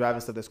the wheel, like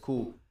driving stuff that's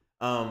cool.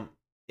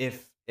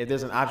 If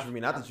there's an option for me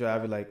not to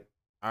drive, like,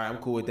 all right, I'm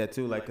cool with that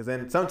too. Like, cause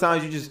then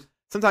sometimes you just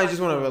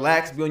want to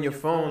relax, be on your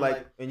phone,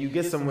 like, and you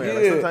get somewhere.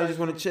 Like, sometimes you just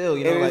want to chill.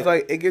 You know, and it's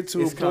like it gets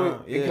to a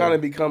point. It kind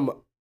of become,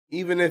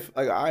 even if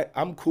like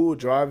I'm cool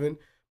driving.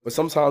 But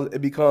sometimes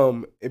it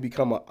become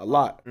a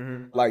lot.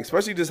 Like,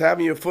 especially just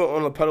having your foot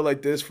on the pedal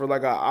like this for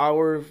like an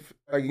hour,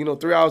 like,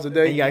 3 hours a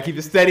day. And you gotta keep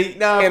it steady.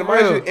 No, and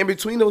mind you, in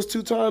between those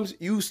two times,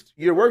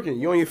 you're working.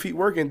 You're on your feet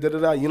working. You know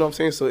what I'm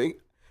saying? So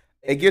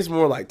it gets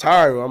more like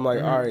tiring. I'm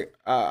like, all right,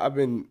 I've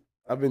been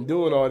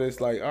doing all this.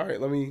 Like, all right,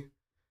 let me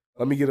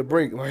get a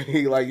break. Like,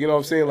 you know what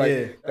I'm saying?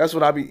 Like, that's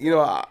what I be.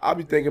 I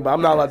be thinking. But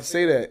I'm not allowed to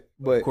say that.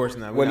 But of course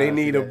not. When they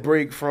need a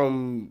break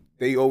from.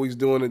 They always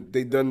doing it.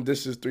 They done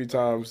dishes 3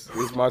 times.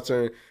 It's my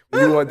turn.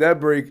 When you want that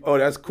break, oh,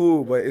 that's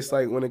cool. But it's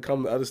like when it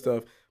comes to other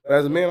stuff. But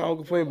as a man, I don't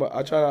complain. But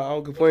I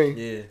don't complain.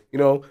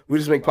 Yeah. We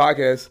just make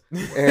podcasts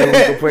and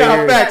we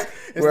complain. Facts.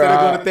 Instead of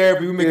going to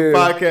therapy, we make a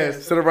podcast.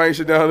 Instead of writing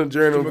shit down in the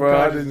journal, bro.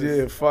 I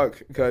just fuck,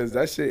 because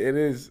that shit it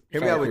is. Hear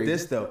me out with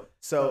this though.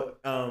 So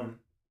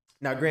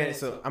now, granted,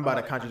 so I'm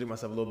about to contradict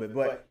myself a little bit,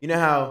 but you know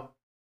how.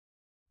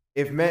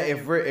 If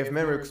men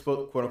were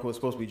quote unquote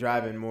supposed to be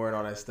driving more and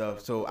all that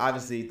stuff, so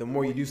obviously the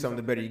more you do something,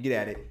 the better you get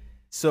at it.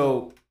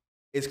 So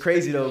it's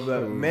crazy though,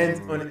 but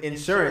men on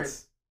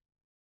insurance,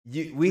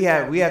 we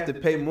have to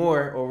pay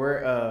more,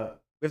 or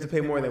we have to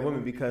pay more than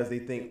women because they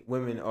think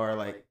women are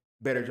like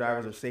better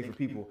drivers or safer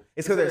people.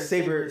 It's because they're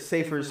safer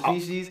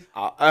species.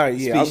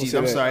 Species.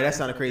 I'm sorry, that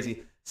sounded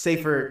crazy.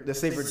 The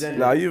safer gender.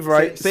 Nah, you're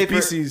right.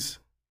 Safer. Species.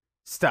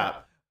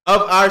 Stop.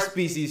 of our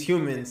species,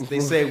 humans, they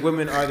say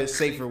women are the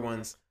safer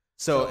ones.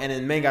 So, and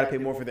then men got to pay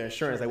more for their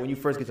insurance. Like when you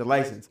first get your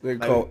license. They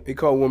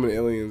call women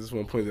aliens. Just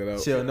want to point that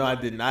out. Chill. No, I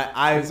didn't.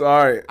 It's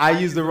all right. I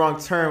used the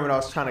wrong term when I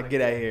was trying to get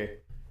at here.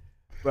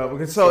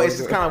 But so it's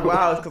just kind of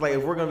wild because like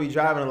if we're gonna be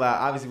driving a lot,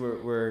 obviously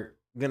we're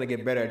gonna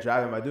get better at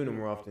driving by doing it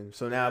more often.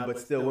 So now, but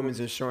still, women's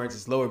insurance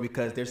is lower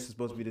because they're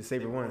supposed to be the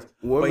safer ones.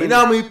 But you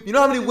know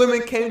how many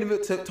women came to me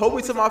told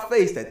me to my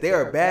face that they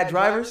are bad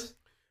drivers.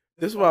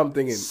 This is what I'm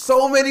thinking.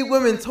 So many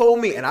women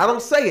told me, and I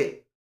don't say it.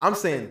 I'm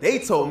saying they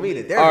told me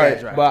that they're bad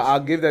drivers. But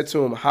I'll give that to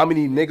them. How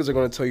many niggas are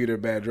gonna tell you they're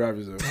bad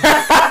drivers though?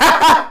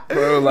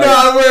 Bro, like,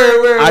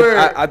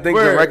 I think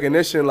the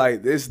recognition,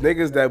 like, there's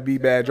niggas that be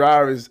bad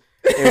drivers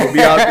and will be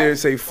out there and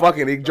say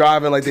fucking they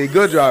driving like they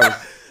good drivers.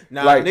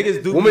 Nah, like,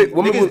 niggas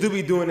do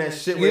be doing that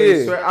shit.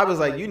 Yeah. I was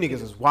like, you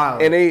niggas is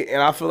wild. And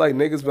I feel like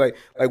niggas be like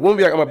women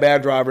be like, I'm a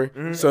bad driver,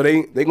 so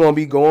they gonna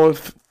be going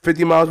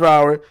 50 miles per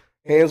hour.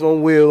 Hands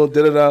on wheel,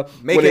 da-da-da.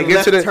 Making when they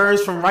get to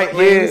turns from right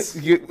lanes.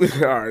 All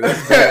right,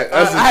 that's bad.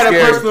 That's I had a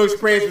personal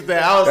experience with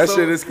that.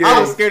 Shit is scary.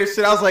 I was scared as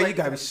shit. I was like, you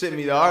gotta be shitting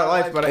me. Our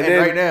life's about to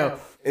end right now.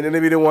 And then they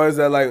be the ones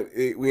that like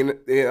we in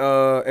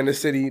the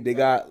city, they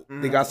got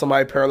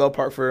somebody parallel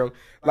park for them.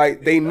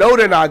 Like they know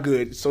they're not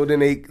good, so then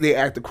they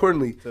act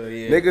accordingly. So,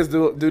 yeah. Niggas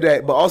do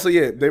that, but also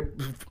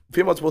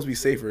females supposed to be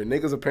safer.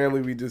 Niggas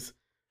apparently we just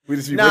be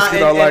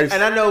risking our lives.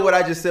 And I know what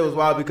I just said was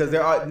wild because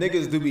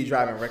niggas do be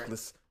driving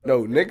reckless.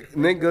 No,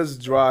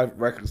 niggas drive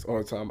reckless all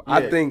the time. Yeah.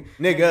 I think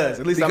niggas.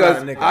 At least I'm not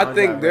a nigga. I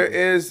think there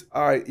is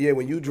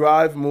when you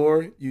drive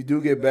more, you do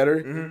get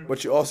better,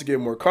 but you also get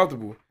more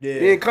comfortable. Yeah.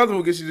 Being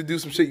comfortable gets you to do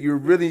some shit you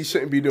really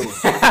shouldn't be doing.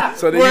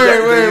 So then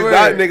you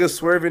got niggas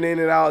swerving in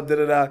and out,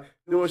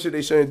 doing shit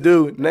they shouldn't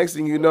do. Next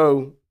thing you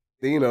know,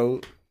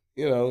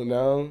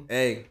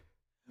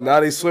 now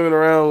they swimming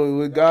around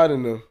with God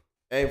in them.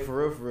 Hey,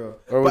 for real.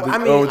 Or with the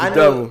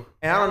devil.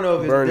 And I don't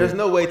know if there's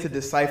no way to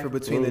decipher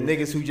between the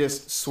niggas who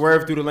just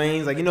swerve through the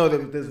lanes. Like, you know,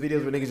 there's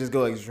videos where niggas just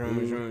go like,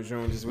 zoom,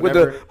 just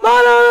whatever. With the,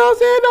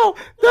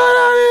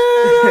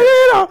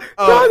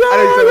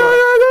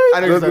 I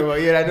know you're talking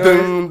about. Yeah, I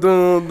know.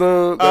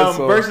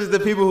 Versus the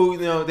people who,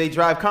 they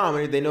drive calm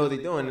and they know what they're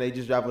doing. And they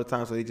just drive all the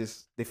time, so they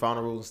follow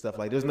the rules and stuff.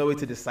 Like, there's no way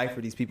to decipher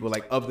these people,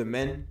 like, of the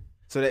men.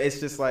 So that it's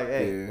just like,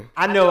 hey,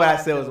 I know what I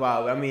said was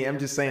wild. I mean, I'm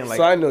just saying, like.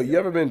 Side note, you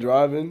ever been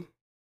driving?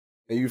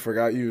 And you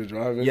forgot you was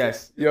driving?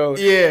 Yes. Yo.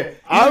 Yeah.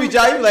 You be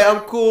driving like,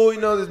 I'm cool,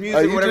 there's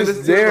music, you whatever.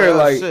 Just there,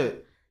 like,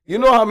 shit. You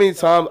know how many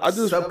times I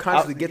just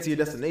subconsciously get to your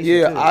destination.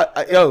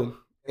 Yeah,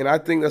 and I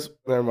think that's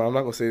never mind. I'm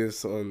not gonna say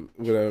this on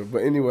whatever,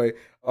 but anyway,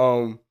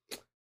 it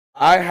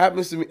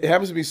happens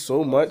to me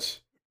so much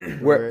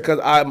where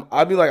because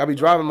I be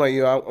driving like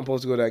I'm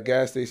supposed to go to that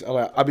gas station.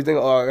 I be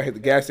thinking, I hit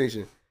the gas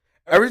station.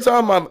 Every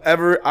time I've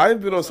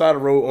been on the side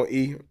of the road on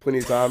E plenty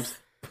of times,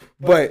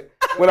 but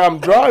when I'm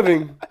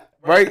driving.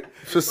 Right?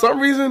 For some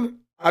reason,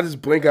 I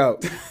just blink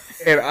out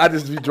and I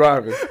just be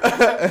driving.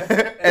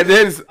 And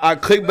then I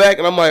click back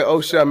and I'm like,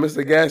 oh shit, I missed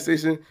the gas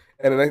station.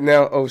 And then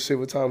now, oh shit,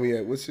 what time we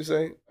at? What you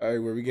say? All right,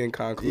 we getting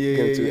getting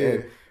to the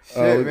end.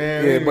 Shit,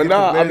 man. Yeah, but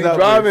I be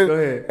driving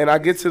and I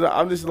get to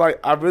I'm just like,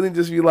 I really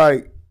just be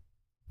like,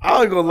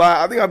 I ain't gonna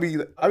lie. I think I be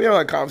having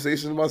like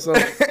conversations with myself.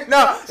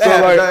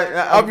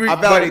 I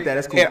validate that.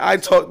 That's cool. And I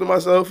talk to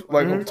myself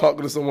like I'm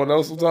talking to someone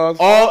else sometimes.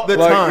 All the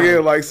time.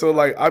 Yeah,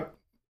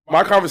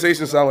 my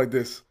conversations sound like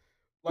this.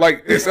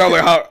 Like, it sounds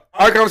like how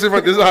our conversation,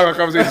 this is how our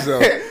conversation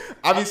sounds.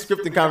 I be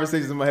scripting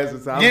conversations in my head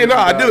sometimes. Yeah, no,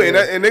 I do.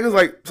 And niggas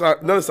like,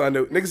 another side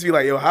note, niggas be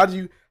like, yo, how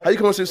you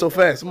come on shit so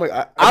fast? I'm like,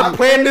 I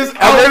planned this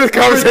I ran this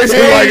conversation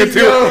like a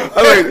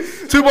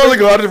 2 months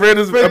ago, I just ran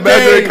this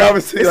imaginary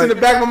conversation. It's in the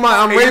back of my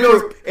mind. I'm ready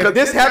to, if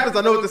this happens,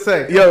 I know what to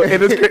say. Yo,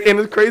 and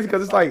it's crazy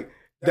because it's like,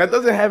 that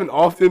doesn't happen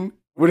often.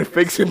 When the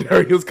fake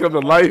scenarios come to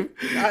life,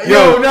 but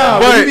when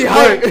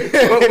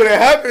it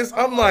happens,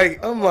 I'm like,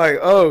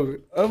 yo,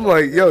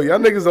 y'all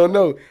niggas don't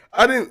know.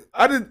 I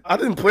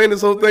didn't plan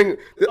this whole thing.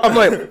 I'm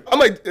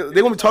like,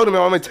 they gonna be talking to me.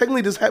 I'm like,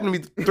 technically, this happened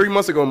to me 3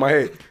 months ago in my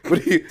head.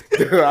 But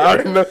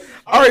I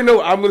already know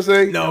what I'm gonna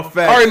say. No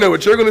fact. I already know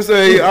what you're gonna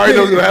say. I already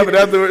know what's gonna happen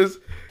afterwards.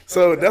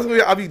 So that's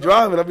what I be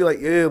driving. I be like,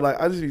 yeah, like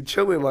I just be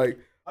chilling, like.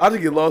 I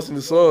just get lost in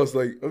the sauce.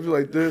 Like I be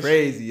like this,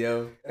 crazy,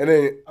 yo. And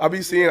then I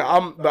be seeing.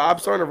 I'm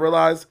starting to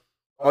realize.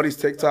 All these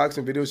TikToks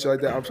and videos shit like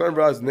that. I'm trying to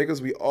realize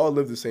niggas, we all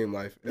live the same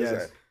life.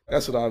 Yes.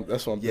 That's what I'm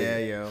thinking. Yeah,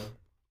 yo.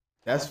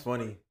 That's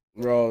funny.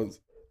 Bro.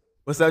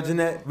 What's up,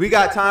 Jeanette? We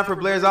got time for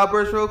Blair's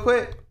outburst real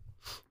quick.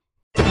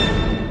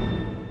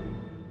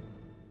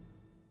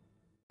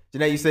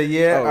 Jeanette, you say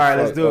yeah? All right,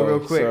 let's do it real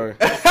quick.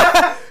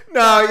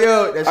 No,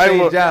 yo, that's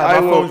Shane's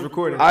job. My phone's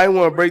recording. I didn't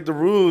want to break the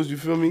rules, you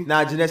feel me?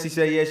 Nah, Jeanette, she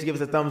said yeah, she gave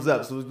us a thumbs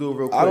up, so let's do it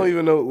real quick. I don't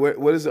even know,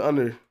 what is it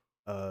under?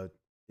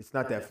 It's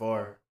not that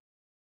far.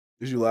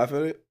 Did you laugh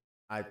at it?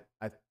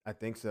 I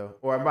think so.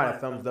 Or I might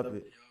have thumbs up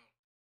it.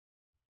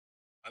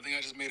 I think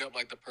I just made up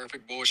like the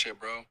perfect bullshit,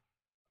 bro.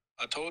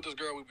 I told this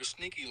girl we were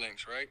sneaky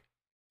links, right?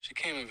 She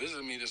came and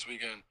visited me this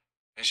weekend,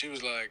 and she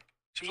was like,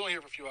 she was only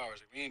here for a few hours.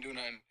 Like, we didn't do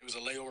nothing. It was a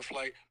layover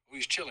flight. We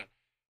was chilling.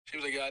 She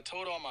was like, yeah, I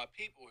told all my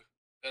people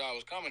that I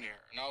was coming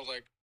here. And I was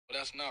like, but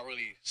that's not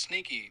really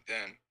sneaky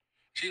then.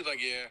 She was like,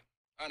 yeah,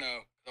 I know.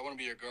 I want to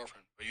be your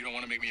girlfriend, but you don't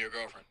want to make me your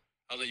girlfriend.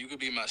 I was like, you could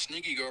be my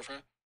sneaky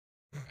girlfriend,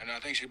 and I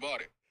think she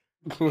bought it.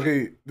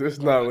 Wait, that's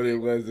not what it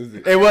was, is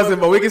it? It wasn't,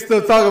 but we can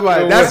still talk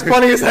about it. That's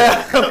funny as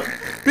hell.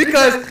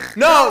 Because,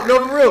 no,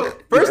 for real.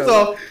 First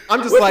off,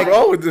 I'm just What's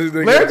wrong with this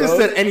nigga, Blair just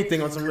bro? said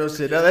anything on some real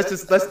shit. Now, let's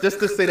just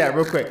say that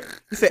real quick.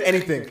 He said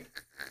anything.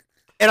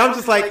 And I'm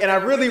just like, and I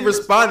really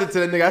responded to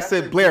the nigga. I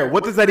said, Blair,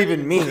 what does that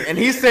even mean? And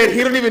he said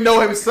he don't even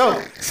know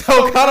himself.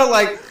 So kind of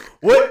like,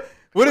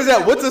 what is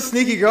that? What's a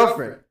sneaky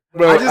girlfriend?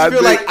 Bro, I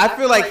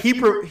feel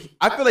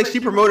like she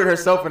promoted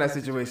herself in that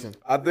situation.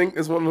 I think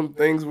it's one of them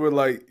things where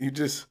like you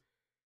just,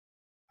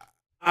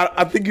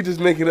 I think you just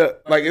make it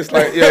up. Like it's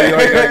like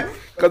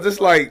because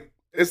it's like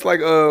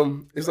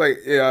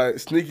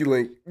sneaky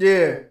link.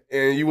 Yeah,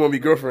 and you want to be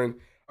girlfriend.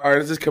 All right,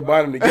 let's just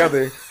combine them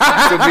together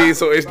to be.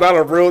 So it's not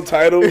a real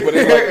title, but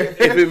it's like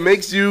if it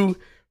makes you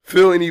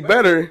feel any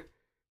better,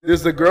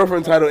 there's a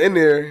girlfriend title in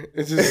there.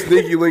 It's just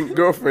sneaky link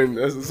girlfriend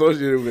that's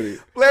associated with it.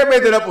 Blair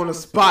made that up on the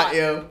spot,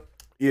 yo.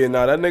 Yeah,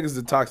 that nigga's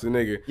a toxic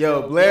nigga.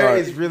 Yo, Blair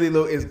is really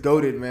is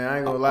goated, man. I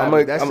ain't gonna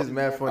lie. That's just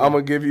mad funny. I'm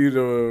gonna give you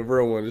the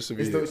real one. Just to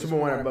be. It's the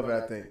one above it,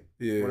 I think.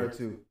 Yeah. 1 or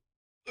 2.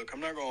 Look, I'm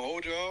not gonna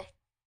hold y'all.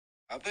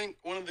 I think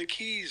one of the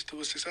keys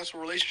to a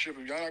successful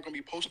relationship, if y'all not gonna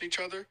be posting each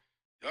other,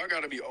 y'all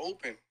gotta be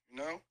open. You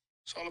know,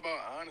 it's all about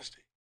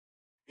honesty,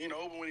 being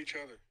open with each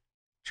other,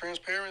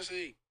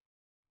 transparency.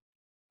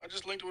 I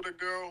just linked with a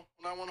girl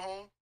when I went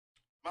home.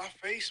 My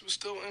face was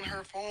still in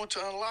her phone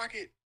to unlock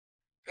it.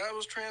 That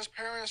was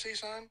transparency,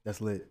 son. That's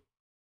lit.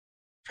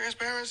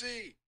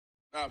 Transparency.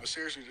 Nah, but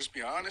seriously, just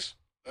be honest.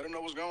 Let them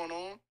know what's going on. You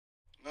know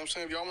what I'm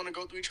saying? If y'all want to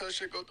go through each other's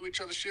shit, go through each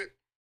other's shit.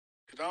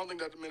 Because I don't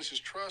think that diminishes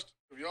trust.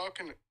 If y'all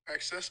can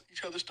access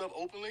each other's stuff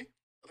openly,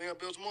 I think that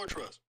builds more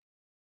trust.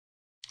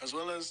 As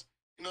well as,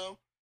 you know,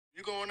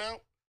 you going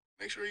out,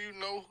 make sure you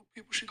know who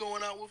people she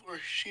going out with, or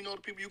she know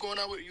the people you going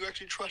out with, you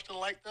actually trust and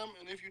like them.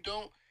 And if you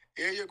don't,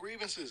 air your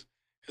grievances.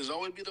 Because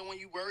always be the one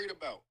you worried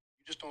about.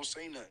 You just don't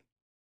say nothing.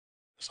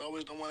 It's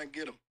always don't want to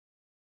get them.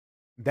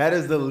 That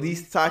is the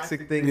least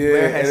toxic thing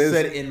Blair has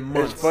said in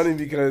months. It's funny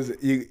because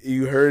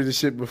you heard the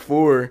shit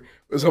before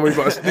with somebody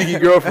about a sneaky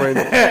girlfriend,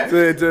 and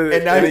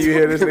then you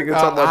hear this nigga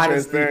talk about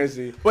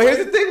transparency. But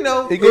here's the thing,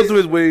 though. He goes through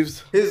his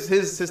waves.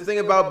 His thing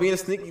about being a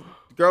sneaky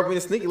girl, being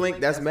a sneaky link,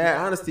 that's mad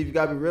honesty. You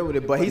gotta be real with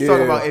it. But he's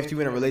talking about if you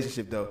in a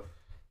relationship though,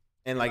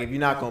 and like if you're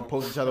not gonna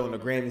post each other on the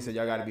gram, he said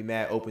y'all gotta be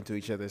mad open to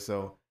each other.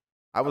 So.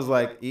 I was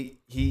like,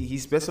 he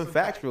spit some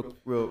facts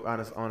real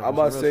honest on it. I'm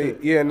about to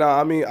say,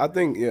 I mean, I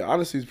think,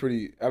 honesty is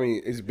pretty, I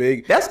mean, it's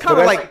big. That's kind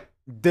of like,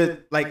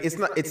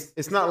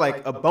 it's not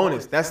like a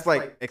bonus. That's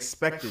like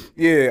expected.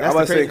 Yeah, I'm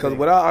about to say, because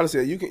without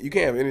honesty, you can't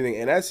have anything.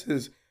 And that's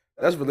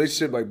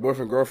relationship, like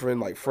boyfriend, girlfriend,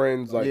 like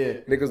friends, like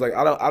niggas. Like,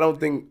 I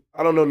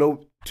don't know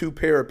no two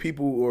pair of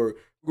people or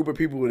group of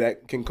people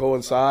that can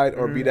coincide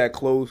or be that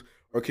close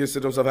or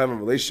consider themselves having a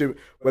relationship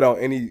without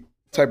any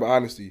type of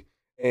honesty.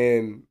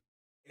 And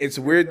it's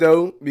weird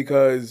though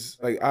because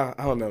like I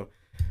don't know.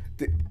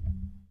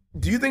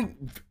 Do you think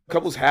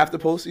couples have to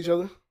post each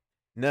other?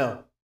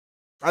 No,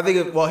 I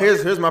think.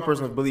 Here's my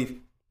personal belief.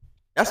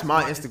 That's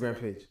my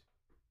Instagram page.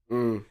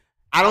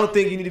 I don't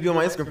think you need to be on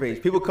my Instagram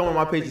page. People come on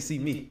my page to see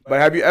me. But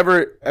have you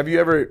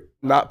ever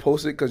not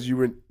posted because you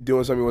were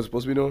doing something you weren't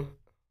supposed to be doing?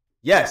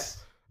 Yes.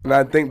 And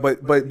I think,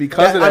 but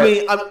because of that, I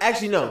mean,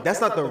 actually no.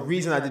 That's not the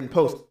reason I didn't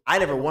post. I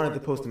never wanted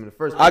to post them in the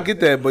first place. I get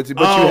that, but you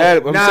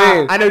had. I'm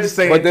saying, I know what you're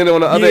saying. But then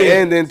on the other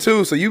end, then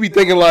too, so you be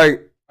thinking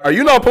like, are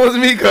you not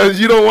posting me because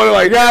you don't want to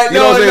like? Yeah,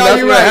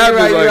 you're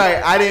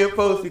right. I didn't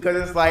post because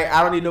it's like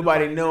I don't need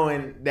nobody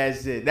knowing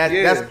that shit.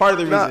 That's part of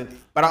the reason.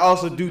 But I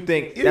also do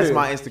think that's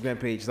my Instagram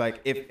page.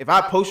 Like if I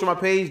post on my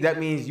page,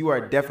 that means you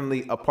are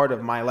definitely a part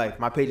of my life.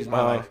 My page is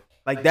my life.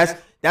 Like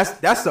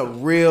that's a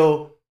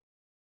real.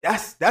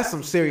 That's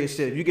some serious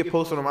shit. If you get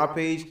posted on my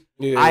page,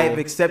 I have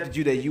accepted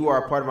you that you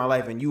are a part of my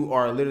life and you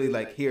are literally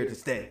like here to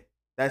stay.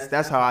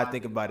 That's how I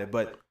think about it.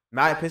 But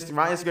my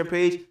Instagram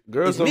page,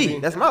 it's me.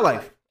 That's my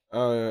life.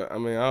 I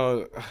mean,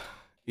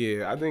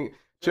 I think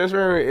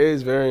transparency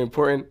is very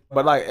important.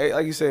 But like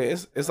you said,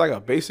 it's like a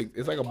basic.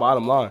 It's like a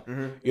bottom line.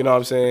 Mm-hmm. You know what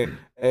I'm saying?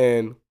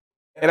 And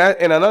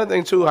another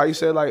thing too, how you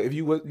said like if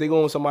they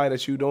go with somebody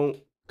that you don't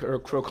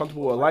feel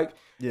comfortable or like,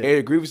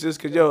 air grievances,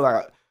 because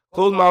like.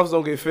 Closed mouths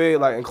don't get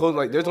fed, like,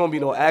 and there's gonna be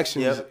no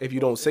actions if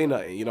you don't say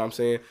nothing, you know what I'm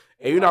saying?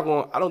 And you're not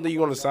gonna, I don't think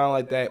you're gonna sound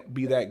like that,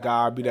 be that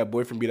guy, be that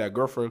boyfriend, be that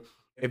girlfriend.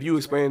 If you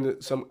explain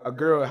to a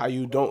girl how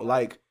you don't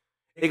like,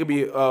 it could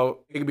be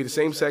the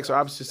same sex or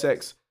opposite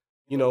sex,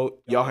 you know,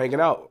 y'all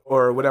hanging out,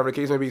 or whatever the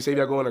case may be, say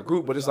y'all go in a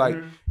group, but it's like,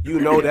 you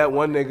know that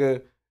one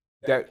nigga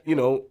that, you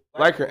know,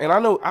 like her. And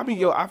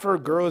I've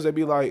heard girls that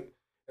be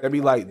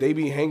they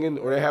be hanging,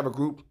 or they have a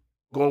group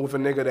going with a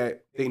nigga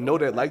that they know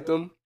that like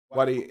them,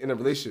 while they in a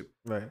relationship.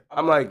 Right.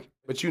 I'm like,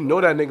 but you know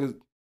that nigga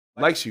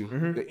likes you.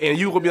 Mm-hmm. And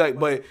you will be like,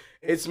 but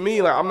it's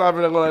me. Like, I'm not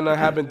really going to let that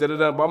happen.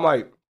 But I'm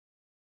like,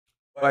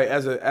 Like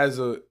as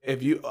a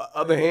if you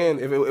other hand,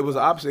 if it was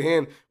the opposite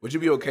hand, would you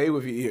be okay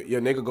with your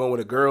nigga going with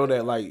a girl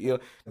that like because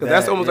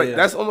that's almost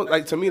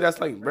like to me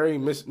that's like very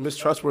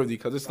mistrustworthy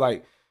because it's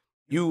like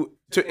to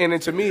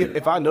me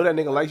if I know that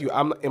nigga likes you,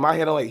 I'm in my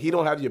head I'm like he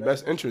don't have your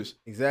best interest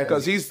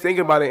because he's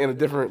thinking about it in a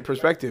different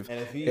perspective.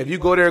 If you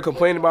go there and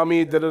complain about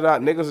me,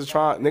 niggas is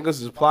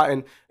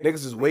plotting,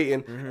 niggas is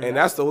waiting, and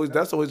that's always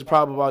the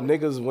problem about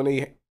niggas when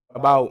they.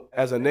 About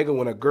as a nigga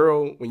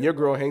when your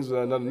girl hangs with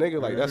another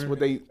nigga like that's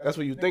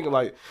what you thinking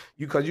like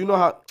because you know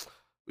how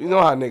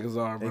niggas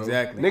are, bro.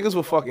 Exactly. Niggas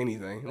will fuck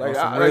anything. Like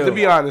to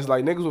be honest,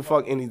 like niggas will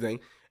fuck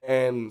anything.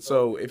 And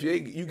so if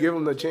you give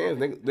them the chance,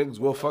 niggas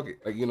will fuck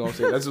it. Like you know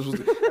what I'm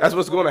saying? That's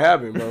what's going to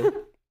happen, bro.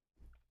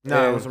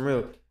 Nah, it was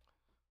real.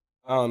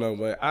 I don't know,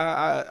 but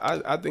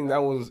I think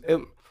that was it.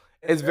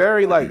 It's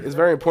very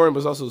important, but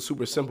it's also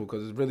super simple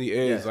because it really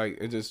is like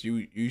it just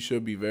you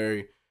should be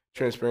very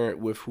transparent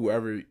with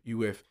whoever you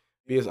with.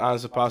 Be as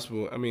honest as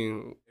possible. I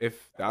mean,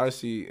 if the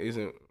honesty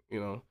isn't,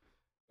 don't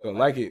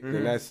like it,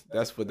 then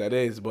that's what that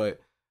is. But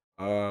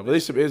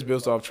relationship is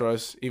built off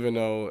trust. Even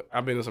though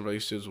I've been in some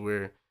relationships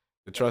where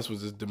the trust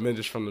was just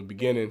diminished from the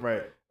beginning,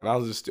 right? And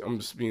I'm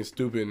just being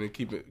stupid and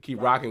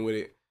keep rocking with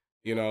it.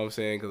 You know what I'm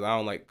saying? Because I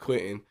don't like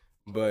quitting.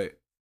 But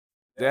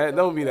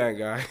don't be that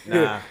guy.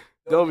 Nah.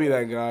 Don't be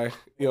that guy.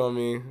 You know what I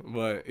mean?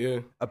 But yeah.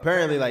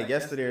 Apparently, like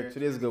yesterday or 2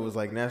 days ago was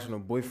like National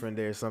Boyfriend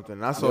Day or something.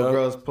 And I saw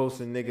girls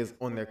posting niggas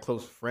on their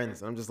close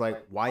friends. And I'm just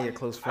like, why your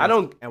close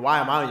friends? And why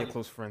am I on your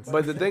close friends?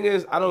 But the thing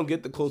is, I don't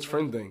get the close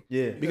friend thing.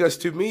 Yeah. Because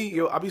to me,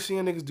 I be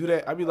seeing niggas do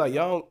that. I be like,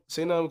 y'all don't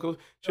say nothing close.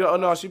 Oh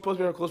no, she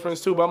posted me her close friends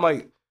too. But I'm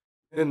like,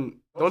 then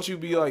don't you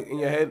be like in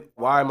your head,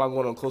 why am I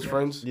going on close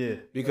friends? Yeah.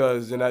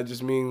 Because then that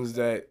just means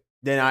that.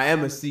 Then I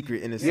am a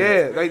secret in a sense.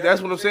 Yeah, like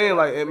that's what I'm saying.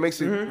 Like it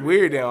makes it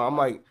weird now. I'm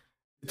like.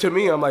 To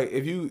me, I'm like,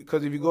 if you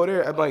go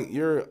there, I'm like,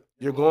 you're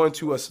going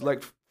to a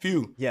select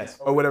few, yes,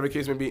 or whatever the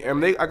case may be.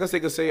 And I guess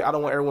they could say, I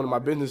don't want everyone in my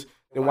business.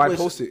 Then why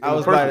post it? I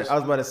was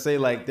about to say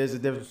like, there's a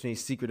difference between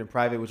secret and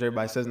private, which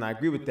everybody says, and I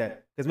agree with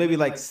that. Because maybe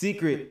like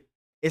secret,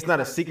 it's not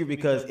a secret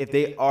because if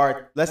they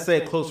are, let's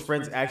say, close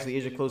friends actually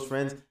is your close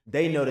friends,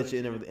 they know that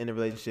you're in a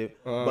relationship,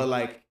 but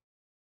like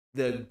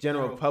the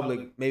general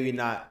public, maybe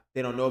not.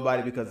 They don't know about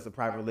it because it's a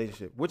private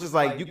relationship, which is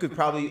like you could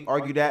probably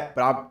argue that,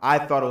 but I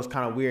thought it was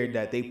kind of weird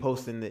that they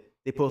posted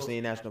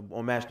National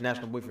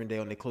Boyfriend Day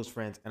on their close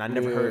friends, and I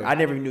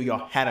never knew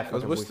y'all had a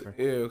fucking boyfriend.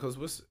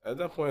 Because at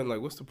that point,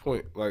 like, what's the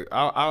point? Like,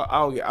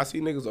 I see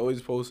niggas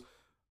always post,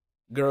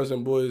 girls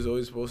and boys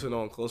always posting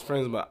on close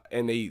friends,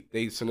 and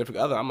they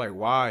significant other. I'm like,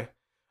 why?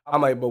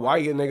 I'm like, but why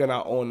your nigga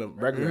not on the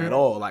regular at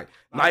all? Like,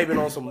 not even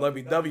on some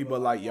lovey-dovey,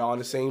 but like y'all in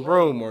the same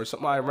room or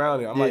something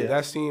around it. I'm like,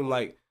 that seemed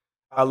like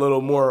a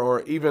little more,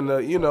 or even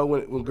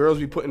when girls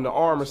be putting the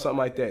arm or something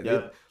like that.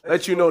 Yep.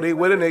 Let you know they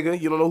with a nigga.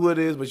 You don't know who it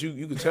is, but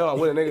you can tell I'm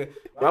with a nigga.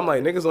 But I'm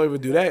like, niggas don't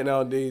even do that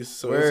nowadays.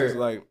 So it's just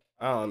like,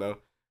 I don't know.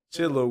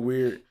 Shit a little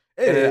weird.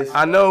 It is.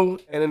 I know,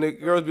 and then the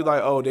girls be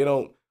like, oh, they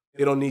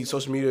don't need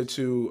social media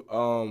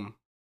to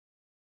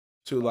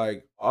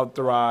like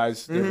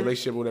authorize the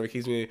relationship or whatever the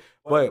case may be.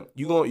 But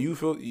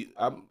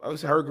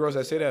I've heard girls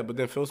that say that, but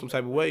then feel some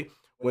type of way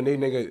when they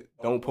nigga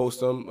don't post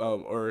them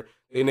or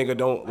they nigga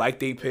don't like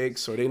they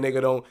pics or they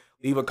nigga don't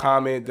leave a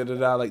comment,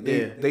 like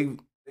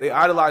they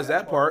idolize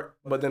that part,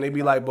 but then they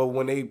be like, but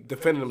when they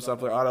defend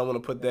themselves, like, I don't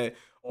want to put that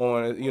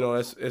on,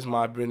 it's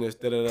my business,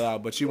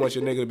 but you want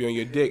your nigga to be on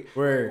your dick,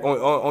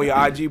 on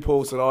your IG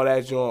posts and all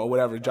that, or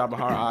whatever, dropping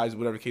hard eyes,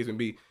 whatever the case may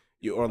be,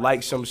 or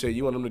like some shit,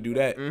 you want them to do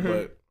that,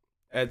 but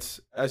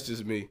that's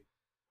just me.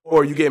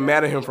 Or you get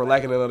mad at him for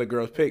liking another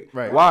girl's pic.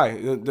 Right. Why?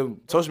 The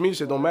social media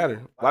shit don't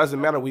matter. Why does it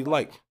matter what we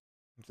like?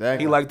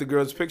 Exactly. He liked the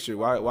girl's picture.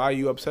 Why are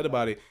you upset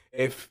about it?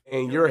 If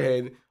in your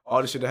head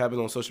all the shit that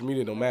happens on social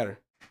media don't matter.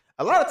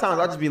 A lot of times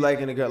I just be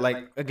liking a girl.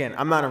 Like, again,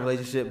 I'm not in a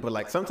relationship, but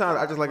like sometimes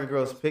I just like a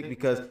girl's pic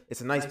because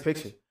it's a nice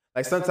picture.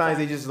 Like sometimes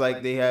they just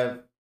like they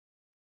have,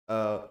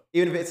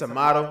 even if it's a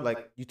model,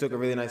 like you took a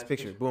really nice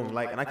picture, boom,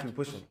 like, and I keep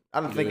pushing.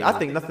 I think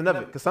nothing of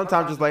it because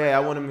sometimes just like, hey, I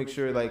want to make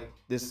sure like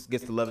this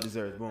gets the love it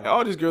deserves. Boom.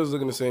 All these girls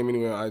looking the same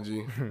anyway on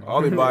IG.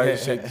 All their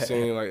bodies shape the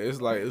same. Like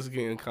it's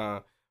getting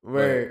kind.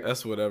 Right.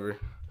 That's whatever.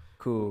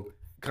 Cool.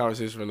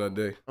 Conversation for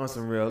another day. On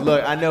some real.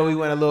 Look, I know we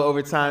went a little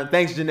over time.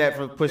 Thanks, Jeanette,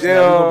 for pushing that.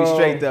 We're going to be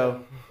straight,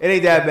 though. It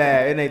ain't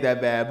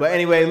that bad. But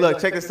anyway, look,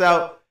 check this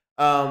out.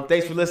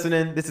 Thanks for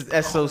listening. This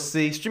is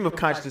SOC, Stream of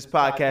Consciousness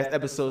Podcast,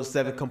 Episode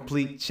 7,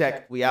 complete.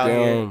 Check. We out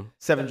here.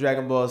 7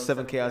 Dragon Balls,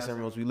 7 Chaos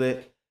Emeralds. We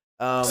lit.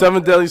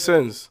 7 Deadly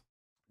Sins.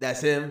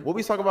 That's him. What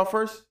we talking about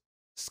first?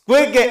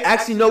 Squid Game.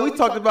 Actually, no, we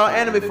talked about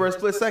anime for a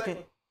split second.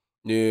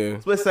 Yeah.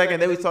 Split second.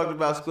 Then we talked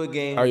about Squid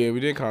Game. Oh, yeah. We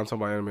did kind of talk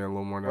about anime a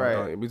little more now.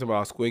 Right. We talked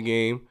about Squid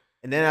Game.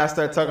 And then I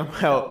started talking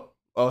about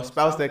a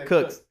spouse that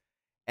cooks.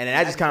 And then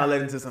I just kind of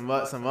led into some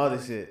other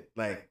shit.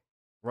 Like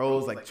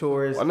roles, like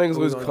chores. My niggas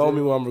always call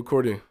me while I'm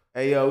recording.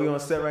 Hey, yo, we on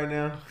set right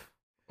now.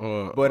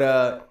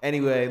 But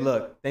anyway,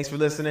 look. Thanks for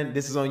listening.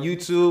 This is on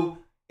YouTube.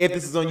 If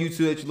this is on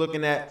YouTube that you're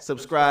looking at,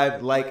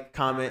 subscribe, like,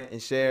 comment,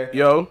 and share.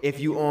 Yo. If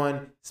you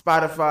on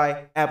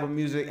Spotify, Apple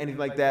Music, anything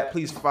like that,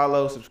 please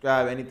follow,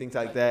 subscribe, anything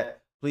like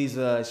that. Please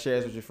share us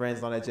with your friends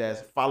and all that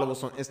jazz. Follow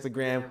us on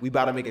Instagram. We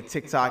about to make a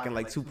TikTok in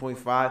like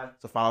 2.5.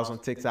 So follow us on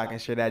TikTok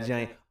and share that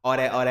joint. All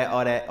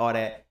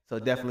that. So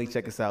definitely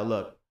check us out.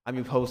 Look, I'm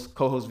your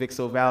co-host Vic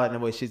So Valid, and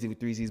I'm with Shizzy with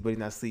 3 Z's, but he's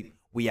not asleep.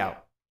 We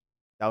out.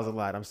 That was a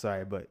lot. I'm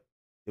sorry, but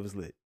it was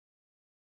lit.